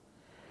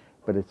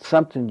 But it's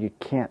something you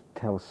can't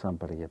tell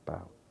somebody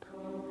about.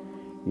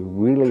 You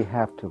really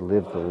have to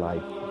live the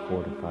life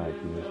for 4 to 5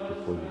 years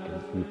before you can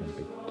even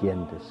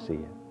begin to see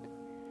it.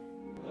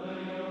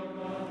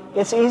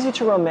 It's easy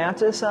to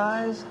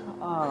romanticize,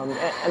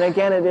 and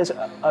again, it is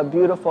a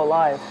beautiful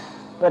life.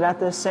 But at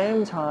the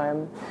same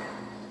time,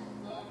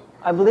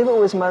 I believe it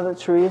was Mother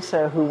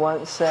Teresa who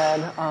once said,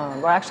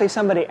 or actually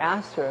somebody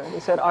asked her, they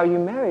said, "Are you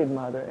married,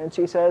 Mother?" And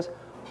she says,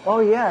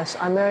 "Oh yes,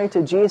 I'm married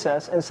to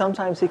Jesus, and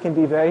sometimes He can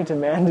be very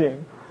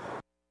demanding."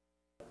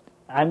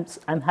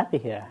 I'm happy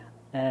here,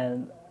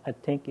 and I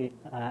think,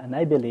 and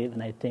I believe,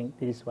 and I think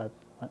this is what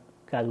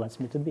God wants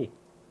me to be.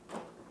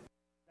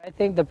 I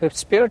think the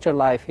spiritual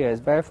life here is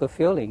very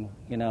fulfilling.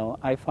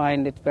 I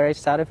find it very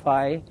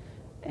satisfying,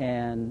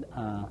 and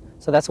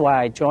so that's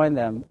why I joined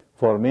them.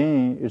 For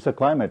me, it's a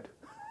climate.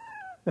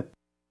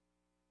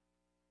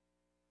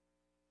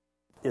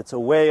 It's a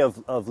way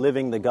of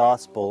living the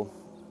gospel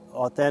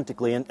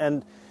authentically,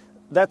 and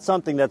that's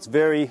something that's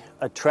very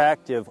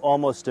attractive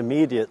almost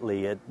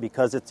immediately,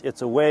 because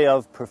it's a way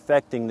of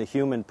perfecting the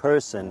human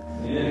person.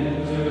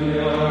 Into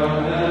your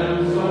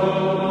hands, O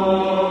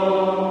Lord,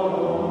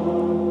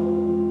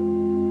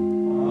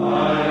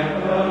 I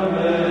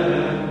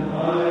commend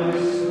my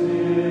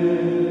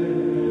spirit.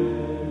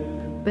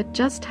 But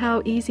just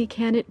how easy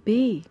can it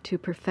be to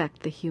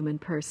perfect the human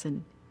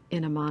person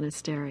in a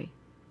monastery?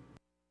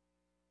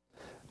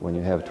 When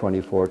you have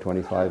 24,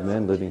 25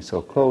 men living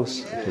so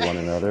close to one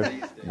another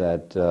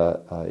that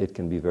it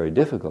can be very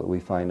difficult. We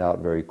find out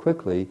very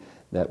quickly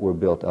that we're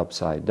built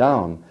upside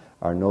down.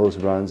 Our nose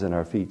runs and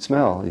our feet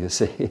smell, you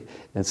see.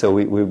 And so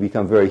we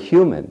become very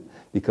human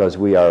because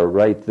we are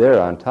right there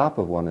on top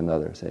of one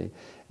another, see.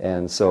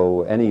 And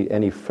so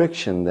any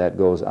friction that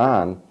goes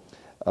on,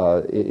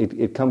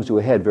 it comes to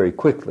a head very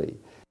quickly.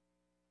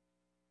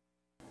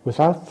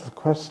 Without the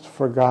quest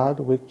for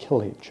God, we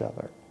kill each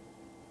other.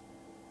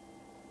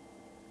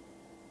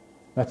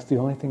 That's the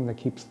only thing that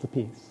keeps the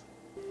peace.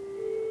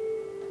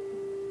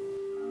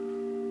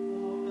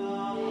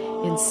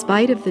 In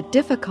spite of the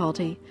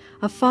difficulty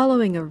of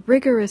following a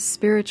rigorous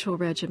spiritual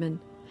regimen,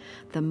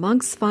 the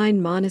monks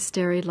find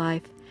monastery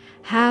life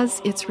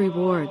has its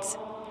rewards.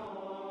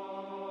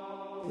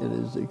 It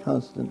is a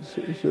constant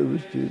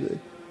service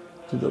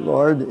to the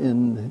Lord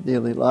in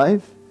daily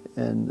life,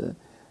 and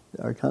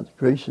our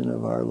consecration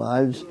of our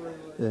lives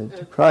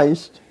to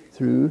Christ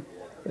through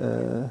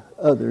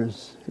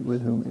others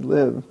with whom we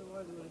live.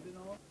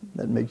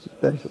 That makes it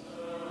special.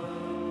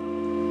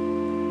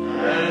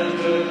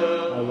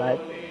 Our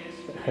life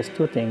has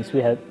two things.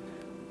 We have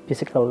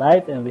physical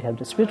life and we have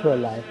the spiritual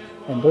life,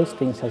 and those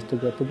things has to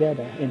go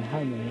together in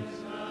harmony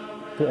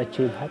to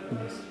achieve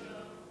happiness.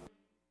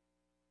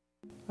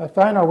 I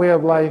find our way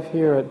of life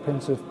here at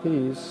Prince of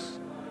Peace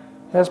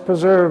has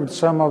preserved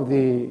some of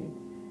the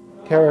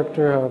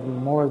character of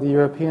more of the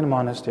European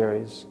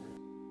monasteries.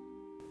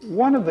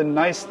 One of the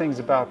nice things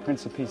about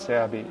Prince of Peace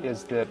Abbey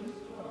is that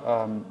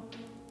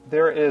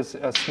there is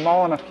a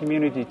small enough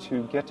community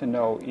to get to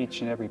know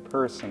each and every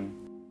person.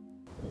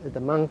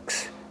 The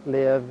monks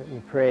live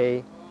and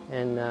pray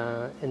and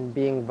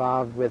be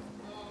involved with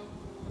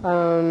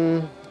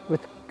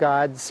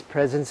God's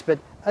presence, but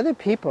other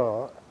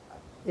people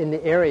in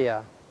the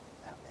area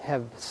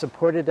have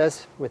supported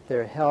us with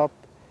their help.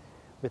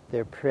 with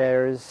their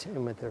prayers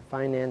and with their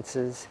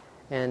finances.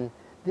 And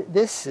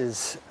this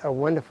is a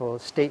wonderful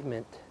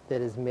statement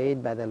that is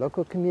made by the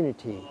local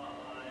community,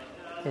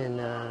 and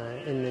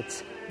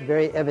it's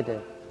very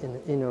evident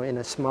in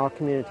a small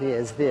community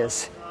as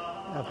this,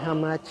 of how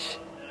much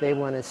they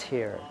want us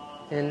here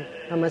and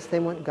how much they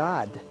want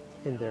God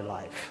in their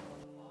life.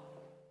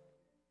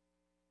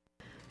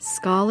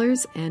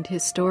 Scholars and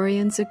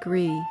historians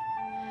agree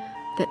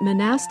that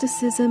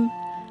monasticism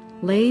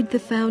laid the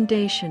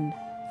foundation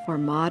for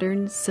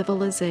modern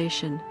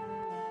civilization.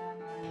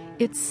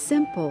 Its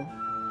simple,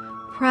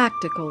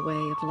 practical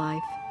way of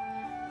life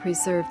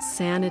preserved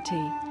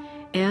sanity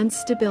and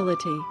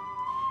stability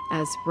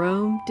as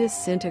Rome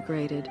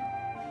disintegrated.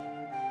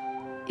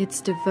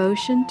 Its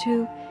devotion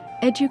to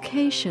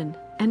education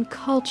and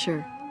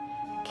culture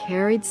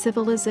carried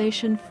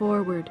civilization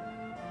forward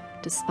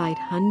despite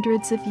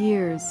hundreds of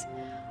years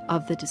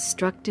of the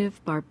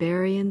destructive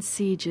barbarian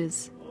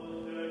sieges.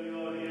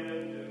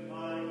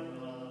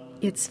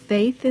 Its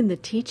faith in the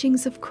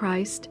teachings of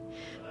Christ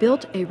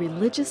built a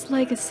religious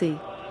legacy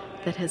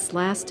that has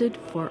lasted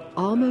for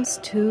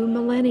almost 2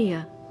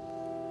 millennia.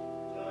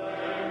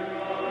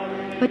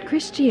 But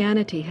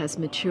Christianity has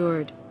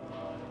matured,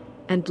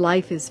 and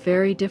life is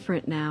very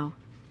different now.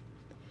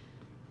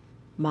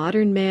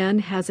 Modern man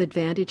has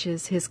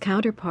advantages his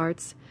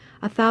counterparts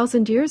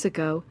 1,000 years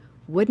ago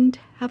wouldn't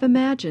have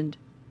imagined.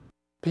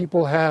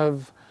 People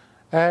have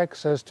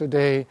access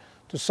today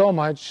to so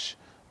much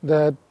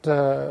that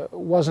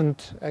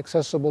wasn't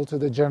accessible to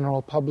the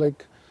general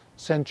public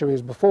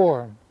centuries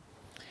before.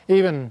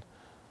 Even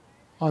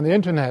on the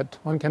internet,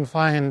 one can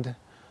find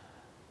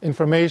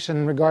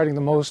information regarding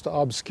the most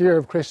obscure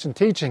of Christian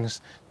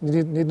teachings.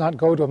 You need not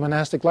go to a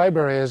monastic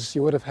library as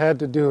you would have had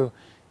to do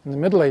in the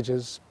Middle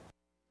Ages.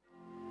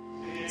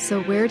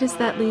 So where does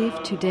that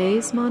leave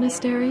today's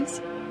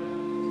monasteries?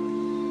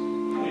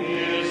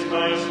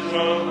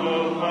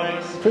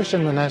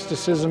 Christian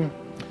monasticism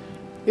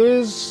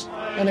is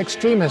an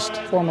extremist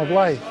form of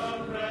life,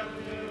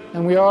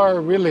 and we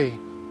are really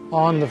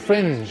on the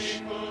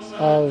fringe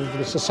of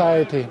the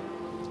society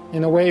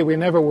in a way we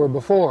never were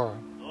before.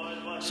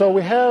 So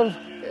we have,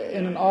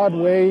 in an odd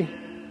way,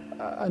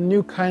 a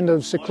new kind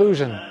of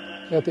seclusion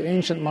that the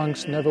ancient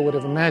monks never would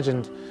have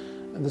imagined.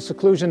 And the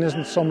seclusion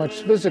isn't so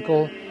much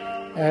physical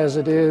as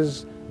it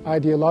is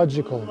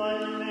ideological.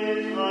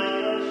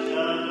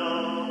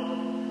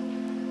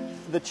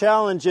 The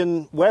challenge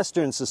in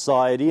Western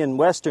society and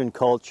Western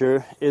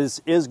culture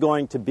is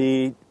going to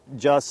be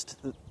just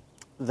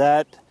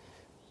that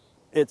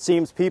it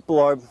seems people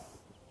are,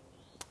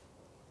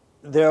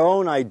 their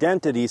own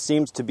identity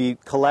seems to be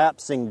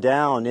collapsing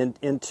down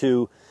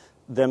into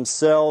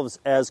themselves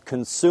as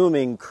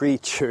consuming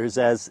creatures,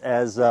 as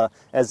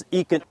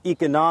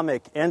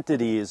economic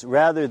entities,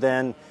 rather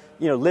than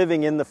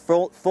living in the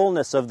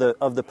fullness of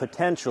the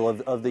potential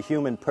of the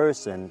human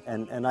person.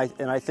 And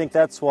I think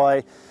that's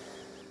why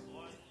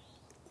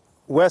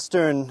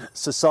Western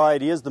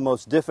society is the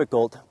most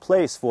difficult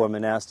place for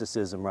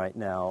monasticism right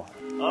now.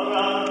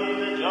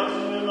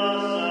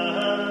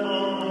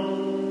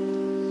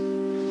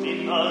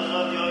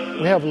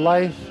 We have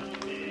life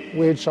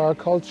which our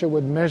culture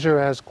would measure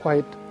as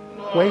quite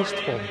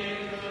wasteful.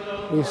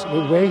 We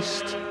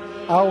waste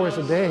hours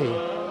a day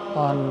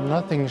on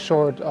nothing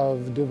short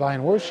of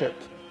divine worship.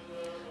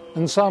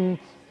 And some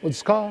would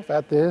scoff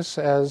at this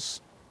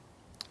as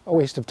a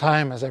waste of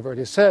time, as I've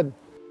already said.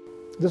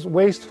 This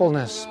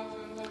wastefulness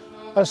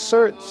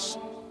asserts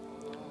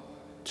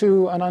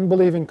to an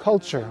unbelieving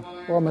culture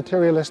or a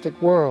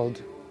materialistic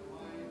world,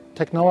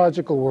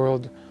 technological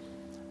world,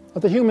 that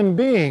the human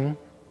being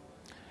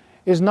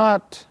is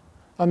not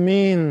a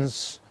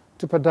means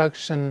to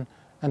production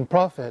and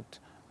profit.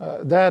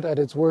 That, at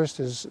its worst,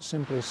 is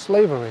simply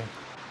slavery.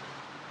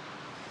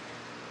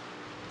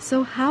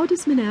 So how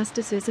does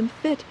monasticism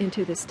fit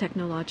into this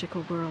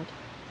technological world,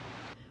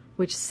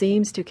 which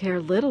seems to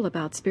care little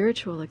about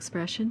spiritual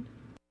expression?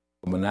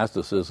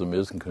 Monasticism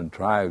isn't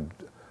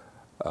contrived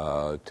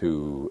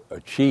to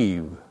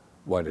achieve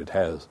what it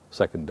has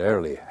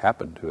secondarily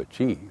happened to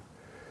achieve.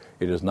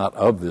 It is not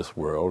of this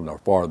world nor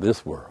for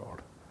this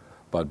world,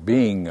 but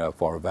being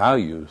for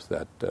values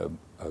that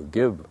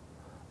give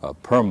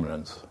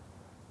permanence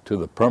to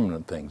the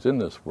permanent things in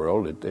this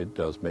world. It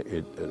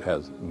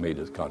has made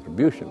its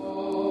contribution.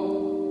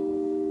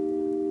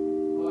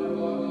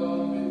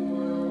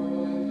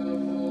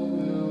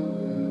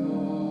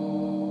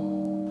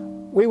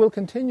 We will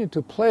continue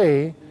to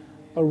play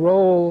a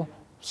role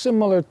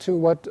similar to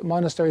what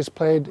monasteries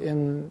played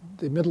in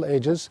the Middle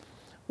Ages.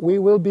 We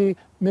will be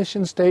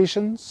mission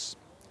stations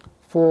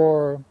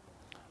for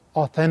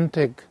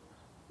authentic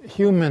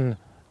human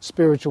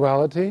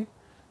spirituality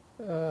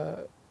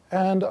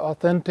and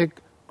authentic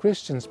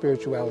Christian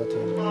spirituality.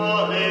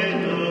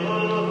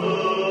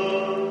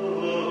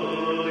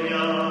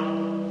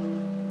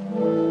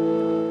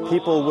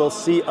 People will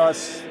see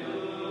us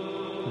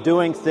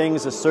doing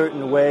things a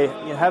certain way,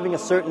 having a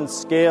certain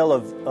scale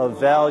of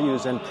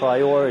values and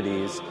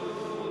priorities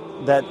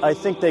that I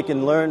think they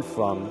can learn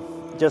from.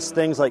 Just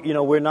things like,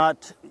 we're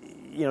not,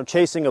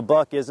 chasing a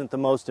buck isn't the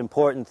most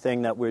important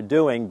thing that we're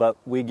doing, but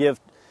we give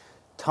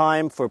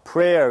time for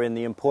prayer in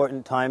the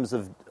important times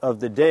of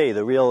the day,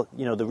 the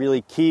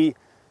really key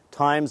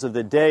times of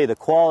the day. The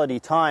quality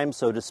time,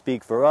 so to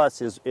speak, for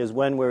us is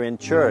when we're in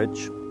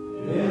church.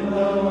 In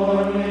the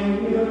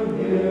morning you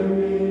hear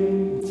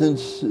me.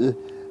 Since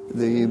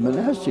the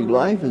monastic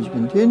life has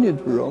continued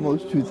for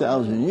almost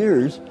 2,000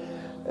 years,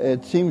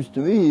 it seems to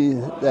me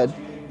that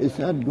it's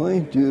not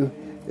going to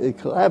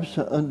collapse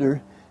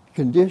under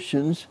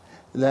conditions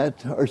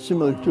that are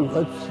similar to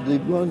what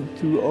they've gone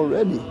through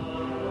already.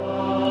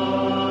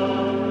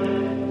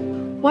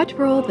 What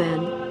role,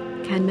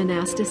 then, can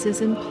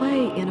monasticism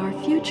play in our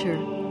future?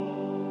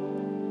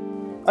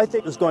 I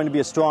think there's going to be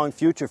a strong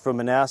future for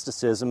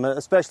monasticism,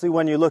 especially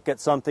when you look at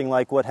something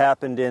like what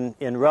happened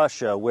in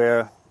Russia,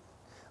 where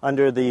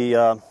under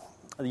the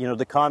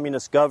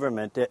communist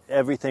government,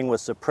 everything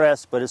was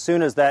suppressed. But as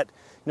soon as that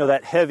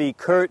heavy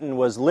curtain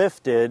was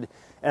lifted,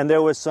 and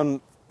there was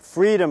some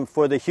freedom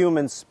for the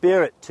human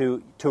spirit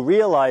to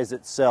realize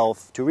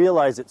itself, to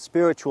realize its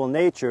spiritual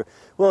nature.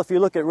 Well, if you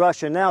look at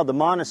Russia now, the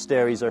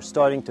monasteries are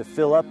starting to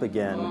fill up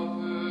again.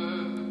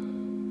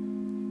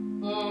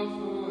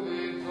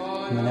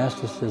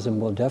 Monasticism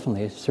will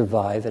definitely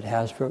survive. It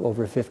has for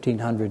over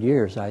 1,500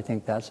 years. I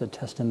think that's a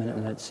testament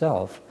in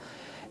itself.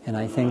 And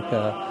I think,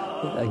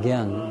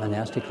 again,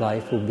 monastic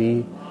life will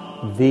be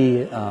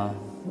the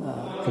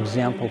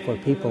example for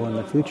people in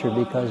the future,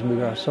 because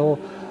we are so,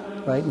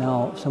 right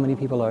now, so many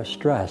people are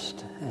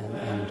stressed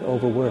and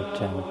overworked,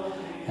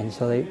 and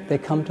so they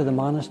come to the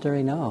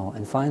monastery now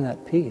and find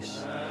that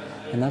peace.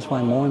 And that's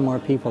why more and more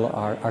people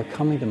are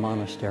coming to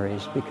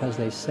monasteries, because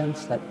they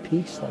sense that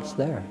peace that's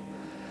there.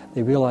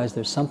 They realize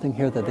there's something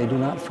here that they do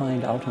not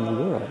find out in the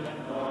world.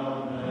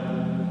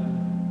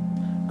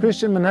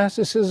 Christian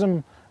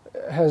monasticism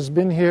has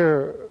been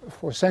here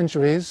for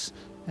centuries,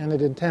 and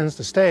it intends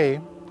to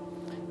stay.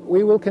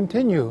 We will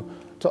continue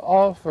to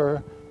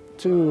offer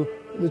to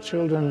the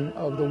children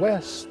of the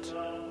West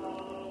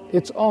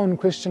its own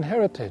Christian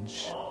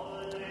heritage.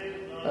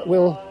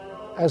 Will,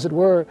 as it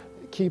were,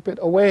 keep it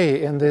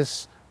away in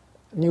this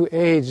new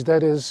age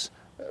that is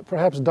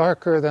perhaps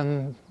darker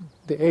than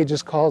the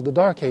ages called the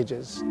Dark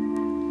Ages.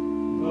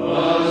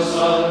 The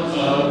sons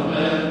of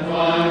men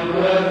find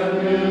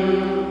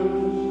refuge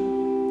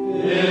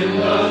in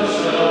the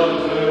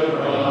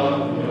shelter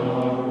of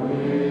your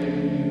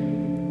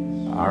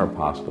wings. Our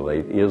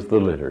apostolate is the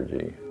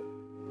liturgy.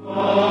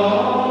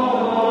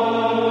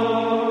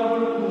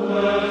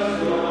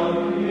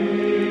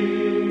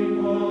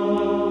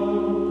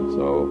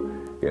 So,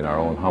 in our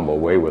own humble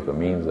way, with the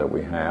means that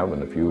we have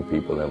and the few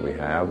people that we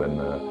have and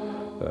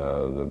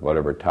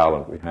whatever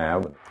talent we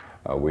have,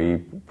 we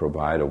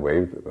provide a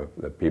way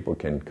that people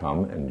can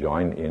come and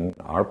join in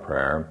our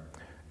prayer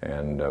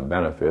and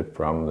benefit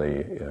from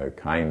the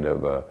kind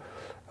of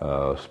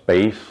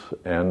space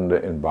and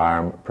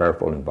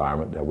prayerful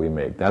environment that we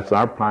make. That's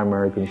our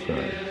primary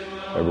concern.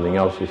 Everything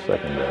else is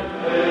secondary.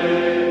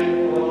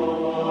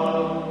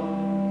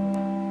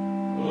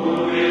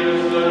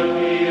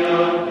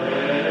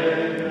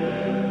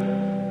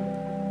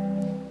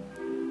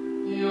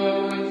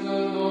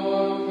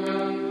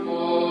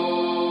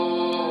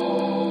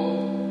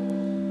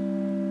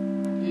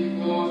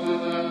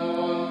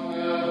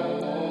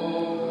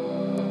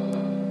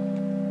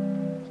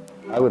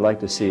 I would like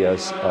to see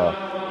us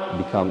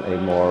become a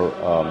more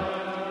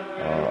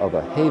of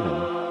a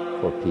haven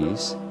for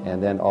peace,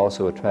 and then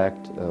also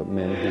attract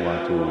men who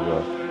want to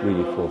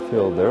really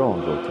fulfill their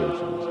own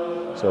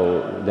vocations.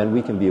 So then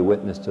we can be a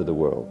witness to the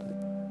world.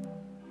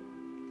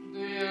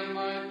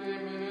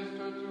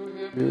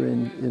 We're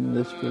in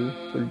this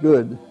for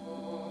good,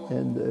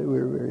 and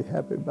we're very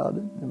happy about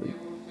it. And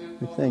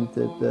we think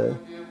that the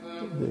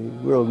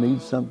world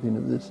needs something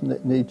of this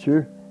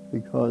nature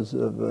because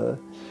of the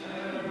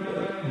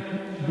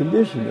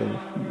condition of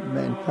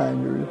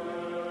mankind.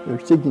 They're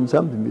seeking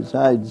something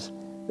besides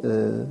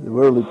the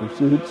worldly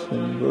pursuits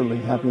and worldly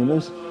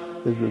happiness,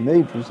 because we're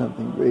made for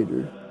something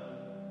greater.